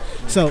better.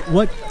 So,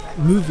 what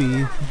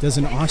movie does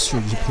an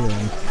ostrich appear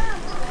in?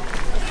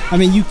 I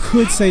mean, you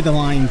could say The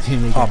Lion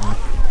King again.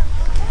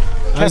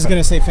 I was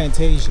gonna say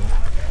Fantasia.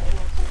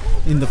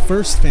 In the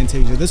first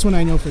Fantasia, this one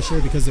I know for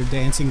sure because they're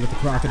dancing with the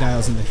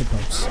crocodiles and the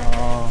hippos.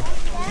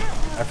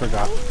 I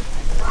forgot.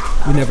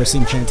 You've never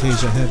seen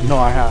Fantasia, have you? No,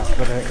 I have,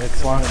 but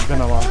it's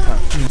been a long time.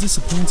 I'm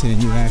disappointed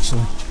in you,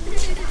 actually.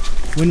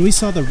 When we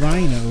saw the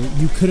rhino,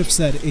 you could have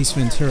said Ace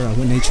Ventura,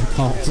 When Nature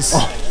Calls.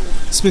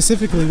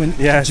 Specifically when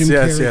Jim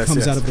Carrey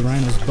comes out of the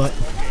rhino's butt.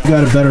 You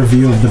got a better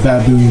view of the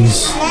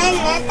baboons.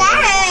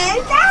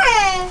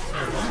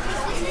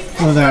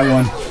 Oh, that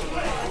one.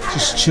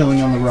 Just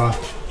chilling on the rock.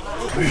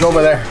 He's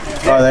over there.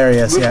 Oh, there he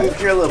is, yeah. Move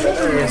here a little bit.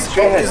 There he is.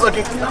 He's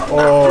looking.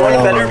 Oh. You want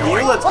a better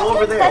view? Let's go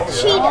over there.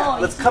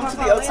 Let's come to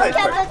the outside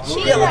first.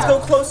 Yeah, let's go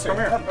closer.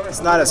 It's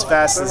not as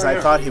fast as I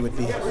thought he would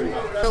be.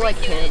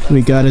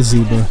 We got a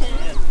zebra.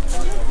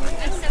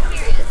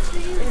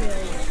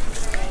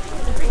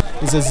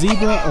 Is a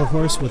zebra a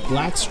horse with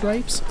black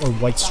stripes or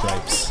white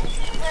stripes?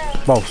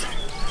 Both.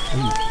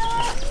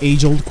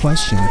 Age-old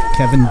question.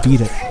 Kevin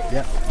beat it.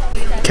 Yeah.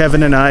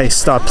 Kevin and I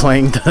stopped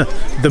playing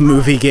the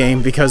movie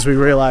game because we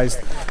realized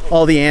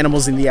all the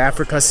animals in the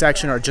Africa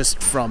section are just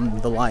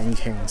from the Lion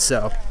King.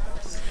 So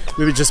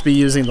we would just be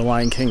using the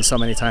Lion King so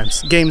many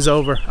times. Game's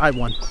over. I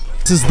won.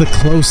 This is the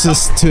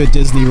closest to a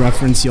Disney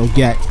reference you'll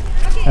get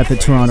at the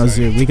Toronto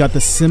Zoo. We got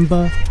the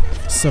Simba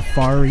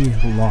Safari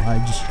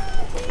Lodge.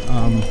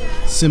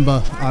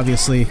 Simba,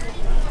 obviously,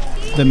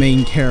 the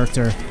main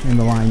character in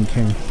The Lion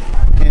King.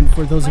 And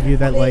for those of you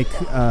that like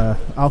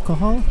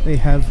alcohol, they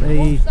have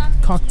a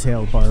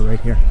cocktail bar right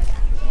here.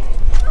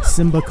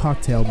 Simba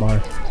Cocktail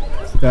Bar.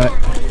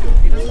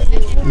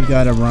 We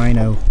got a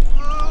rhino.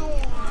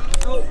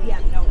 Oh, yeah,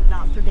 no,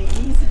 not for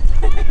babies.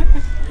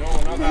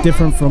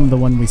 Different from the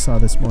one we saw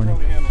this morning.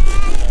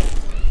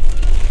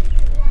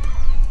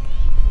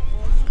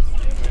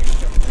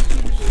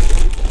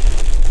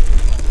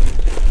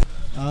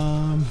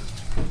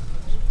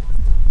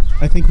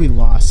 I think we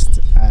lost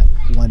at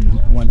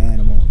one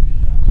animal,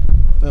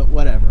 but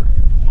whatever.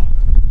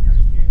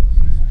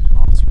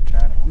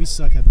 We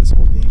suck at this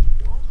whole game.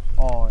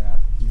 Oh yeah.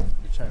 You're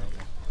terrible.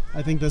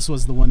 I think this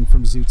was the one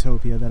from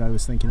Zootopia that I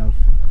was thinking of.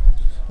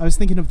 I was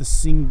thinking of the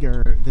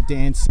singer, the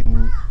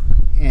dancing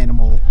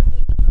animal.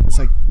 It's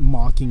like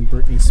mocking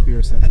Britney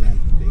Spears at the end.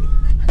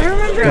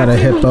 Got a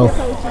hippo.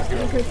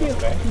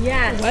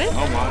 Yeah. What?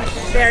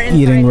 They're in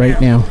Eating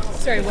right now.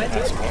 Sorry, what?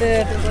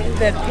 The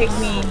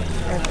pygmy.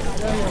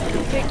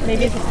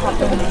 Maybe it's a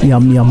papa.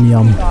 Yum, yum,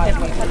 yum.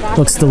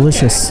 Looks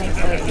delicious.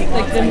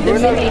 Like the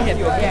mini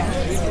hippo. Yeah.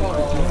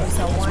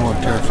 It's more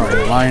terrifying,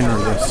 the lion or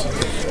this?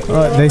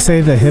 They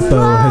say the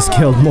hippo has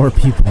killed more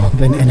people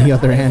than any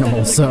other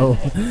animal, so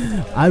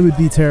I would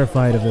be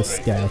terrified of this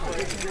guy.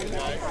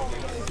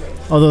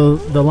 Although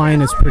the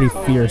lion is pretty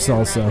fierce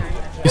also.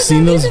 You've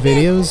seen those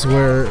videos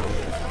where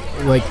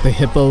like the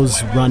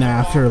hippos run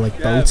after like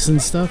boats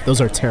and stuff?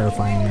 Those are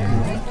terrifying,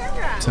 man.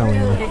 I'm telling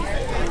you.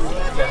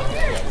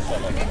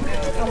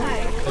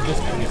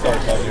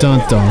 Dun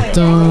dun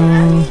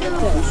dun.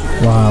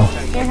 Wow.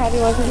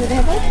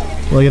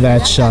 Look at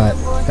that shot.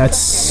 That's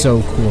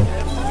so cool.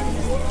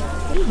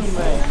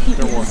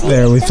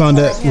 There, we found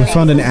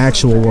an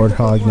actual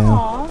warthog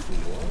now.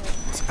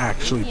 It's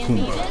actually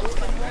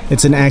Pumbaa.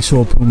 It's an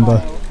actual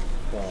Pumbaa.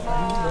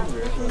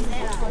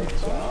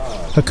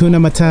 Hakuna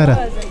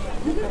Matata.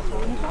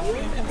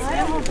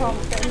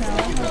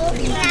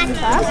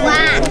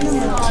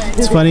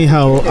 It's funny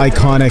how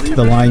iconic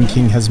the Lion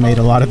King has made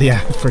a lot of the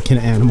African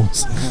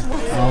animals.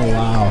 Oh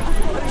wow.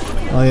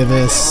 Look at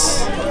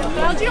this.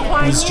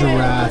 These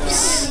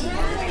giraffes.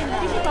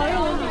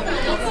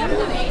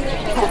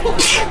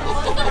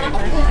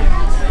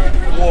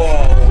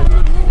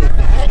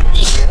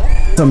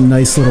 Some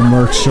nice little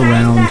merch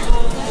around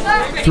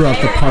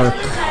throughout the park,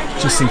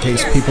 just in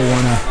case people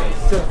want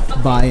to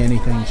buy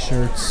anything.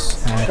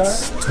 Shirts,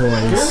 hats,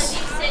 toys,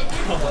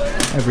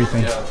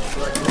 everything.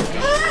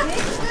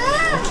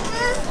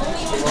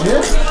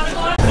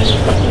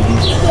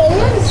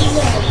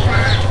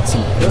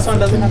 This one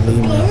doesn't have the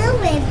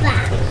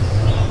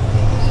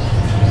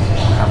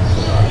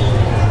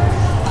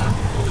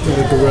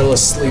the gorilla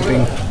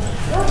sleeping.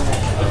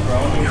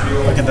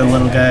 Look at the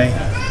little guy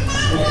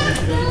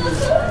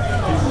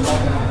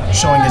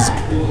showing his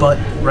butt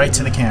right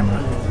to the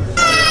camera.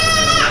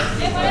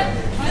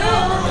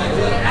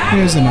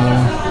 Here's another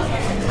one.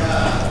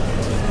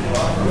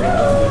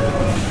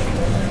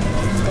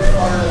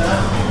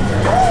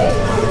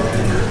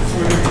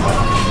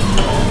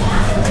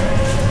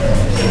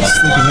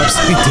 Sleeping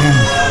upside down.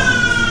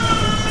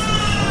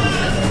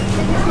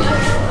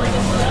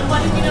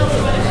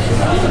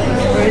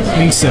 I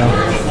think so.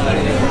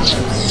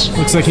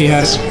 Looks like he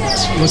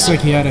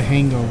had a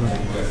hangover.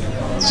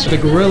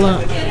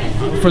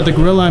 For the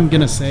gorilla, I'm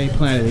gonna say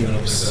Planet of the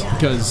Apes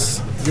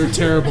because you're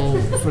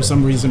terrible for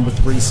some reason with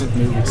recent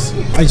news.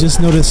 I just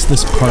noticed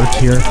this park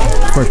here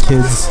for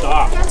kids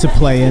to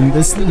play in.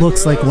 This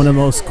looks like one of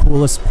the most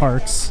coolest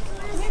parks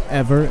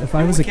ever. If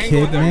I was a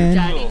kid, man,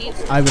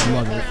 I would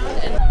love it.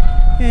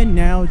 And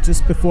now,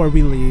 just before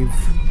we leave,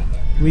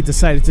 we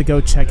decided to go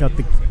check out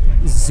the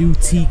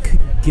Zootique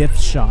gift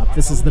shop.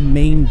 This is the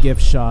main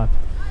gift shop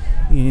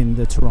in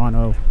the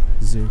Toronto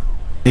Zoo.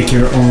 Make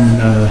your own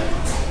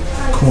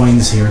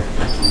coins here.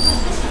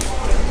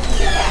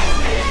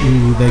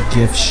 Ooh, the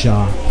gift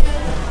shop.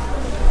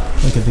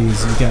 Look at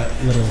these. You got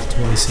little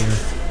toys here.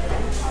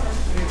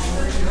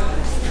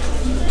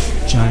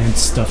 Giant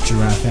stuffed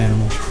giraffe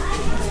animal.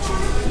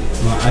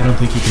 Well, I don't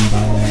think you can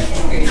buy that.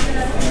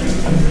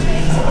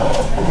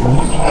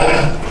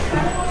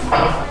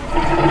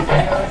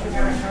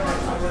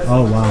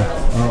 Oh wow.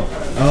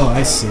 Oh,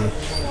 I see.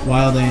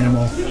 Wild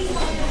animal.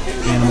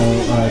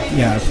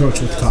 Yeah, approach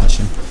with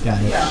caution.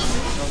 Got it.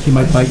 He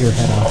might bite your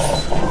head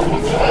off.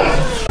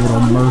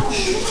 Little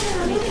merch.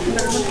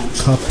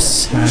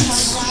 Cups,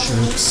 hats,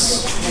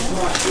 shirts.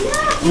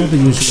 All the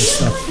usual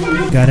stuff.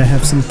 Gotta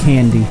have some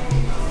candy.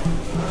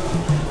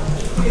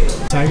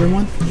 Tiger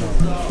one?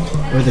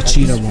 Or the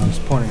cheetah one? He's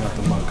pointing out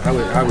the mug.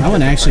 That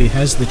one actually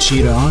has the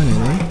cheetah on it,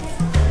 eh?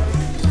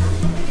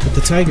 But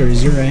the tiger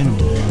is your animal.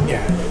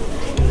 Yeah.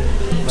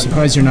 I'm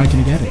surprised you're not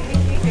gonna get it.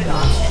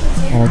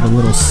 All the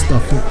little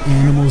stuffed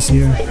animals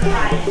here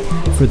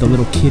for the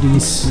little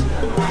kitties.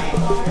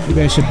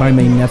 Maybe I should buy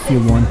my nephew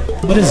one.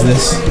 What is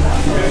this?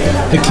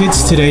 The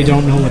kids today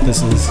don't know what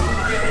this is.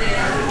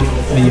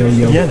 A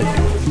yo-yo. Yeah, they do.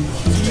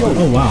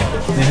 Oh wow.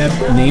 They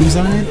have names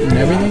on it and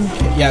everything?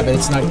 Yeah, but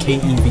it's not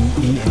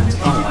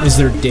K-E-V-E-N. Is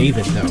there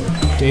David though?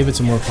 David's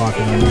a more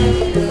popular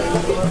name.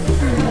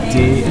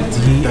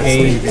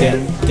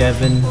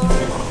 Devin.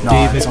 No,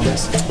 David.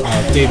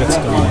 David's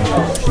gone.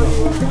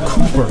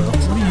 Cooper,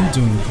 what are you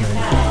doing here?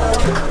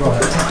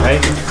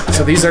 Right?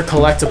 So these are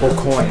collectible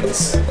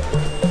coins.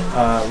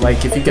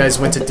 Like if you guys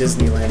went to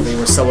Disneyland, they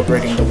were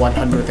celebrating the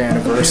 100th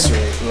anniversary,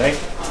 right?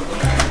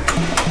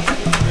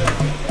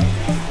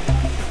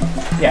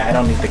 Yeah, I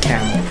don't need the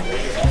camel.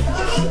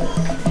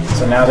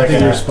 So now they're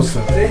gonna. You're supposed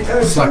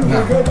to select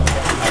now.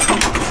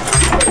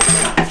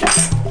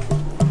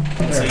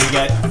 So you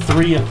get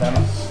 3 of them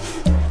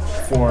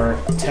for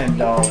 $10.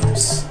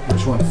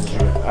 Which one did you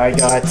get? I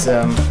got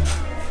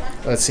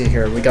let's see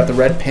here. We got the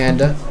red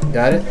panda.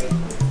 Got it?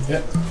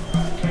 Yep.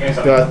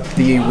 Got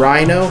the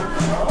rhino.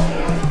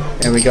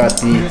 And we got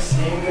the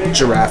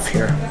giraffe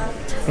here.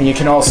 And you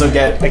can also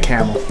get a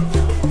camel.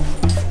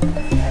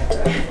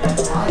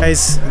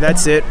 Guys,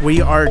 that's it.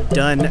 We are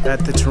done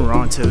at the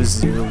Toronto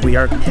Zoo. We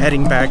are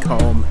heading back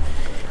home.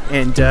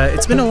 And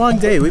it's been a long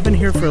day. We've been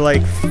here for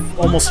like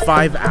almost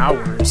 5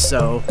 hours.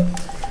 So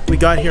we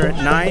got here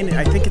at 9.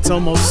 I think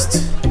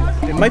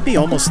it might be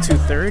almost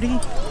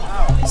 2:30.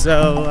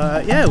 So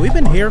yeah, we've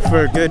been here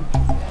for a good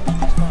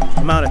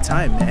amount of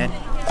time, man.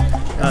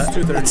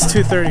 It's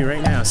 2:30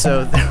 right now,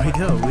 so there we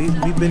go.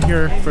 We've been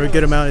here for a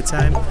good amount of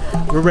time.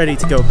 We're ready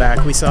to go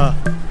back. We saw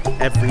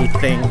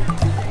everything.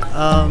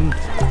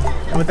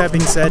 And with that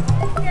being said,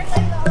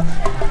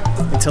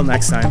 until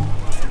next time,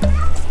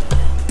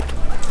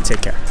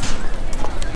 take care.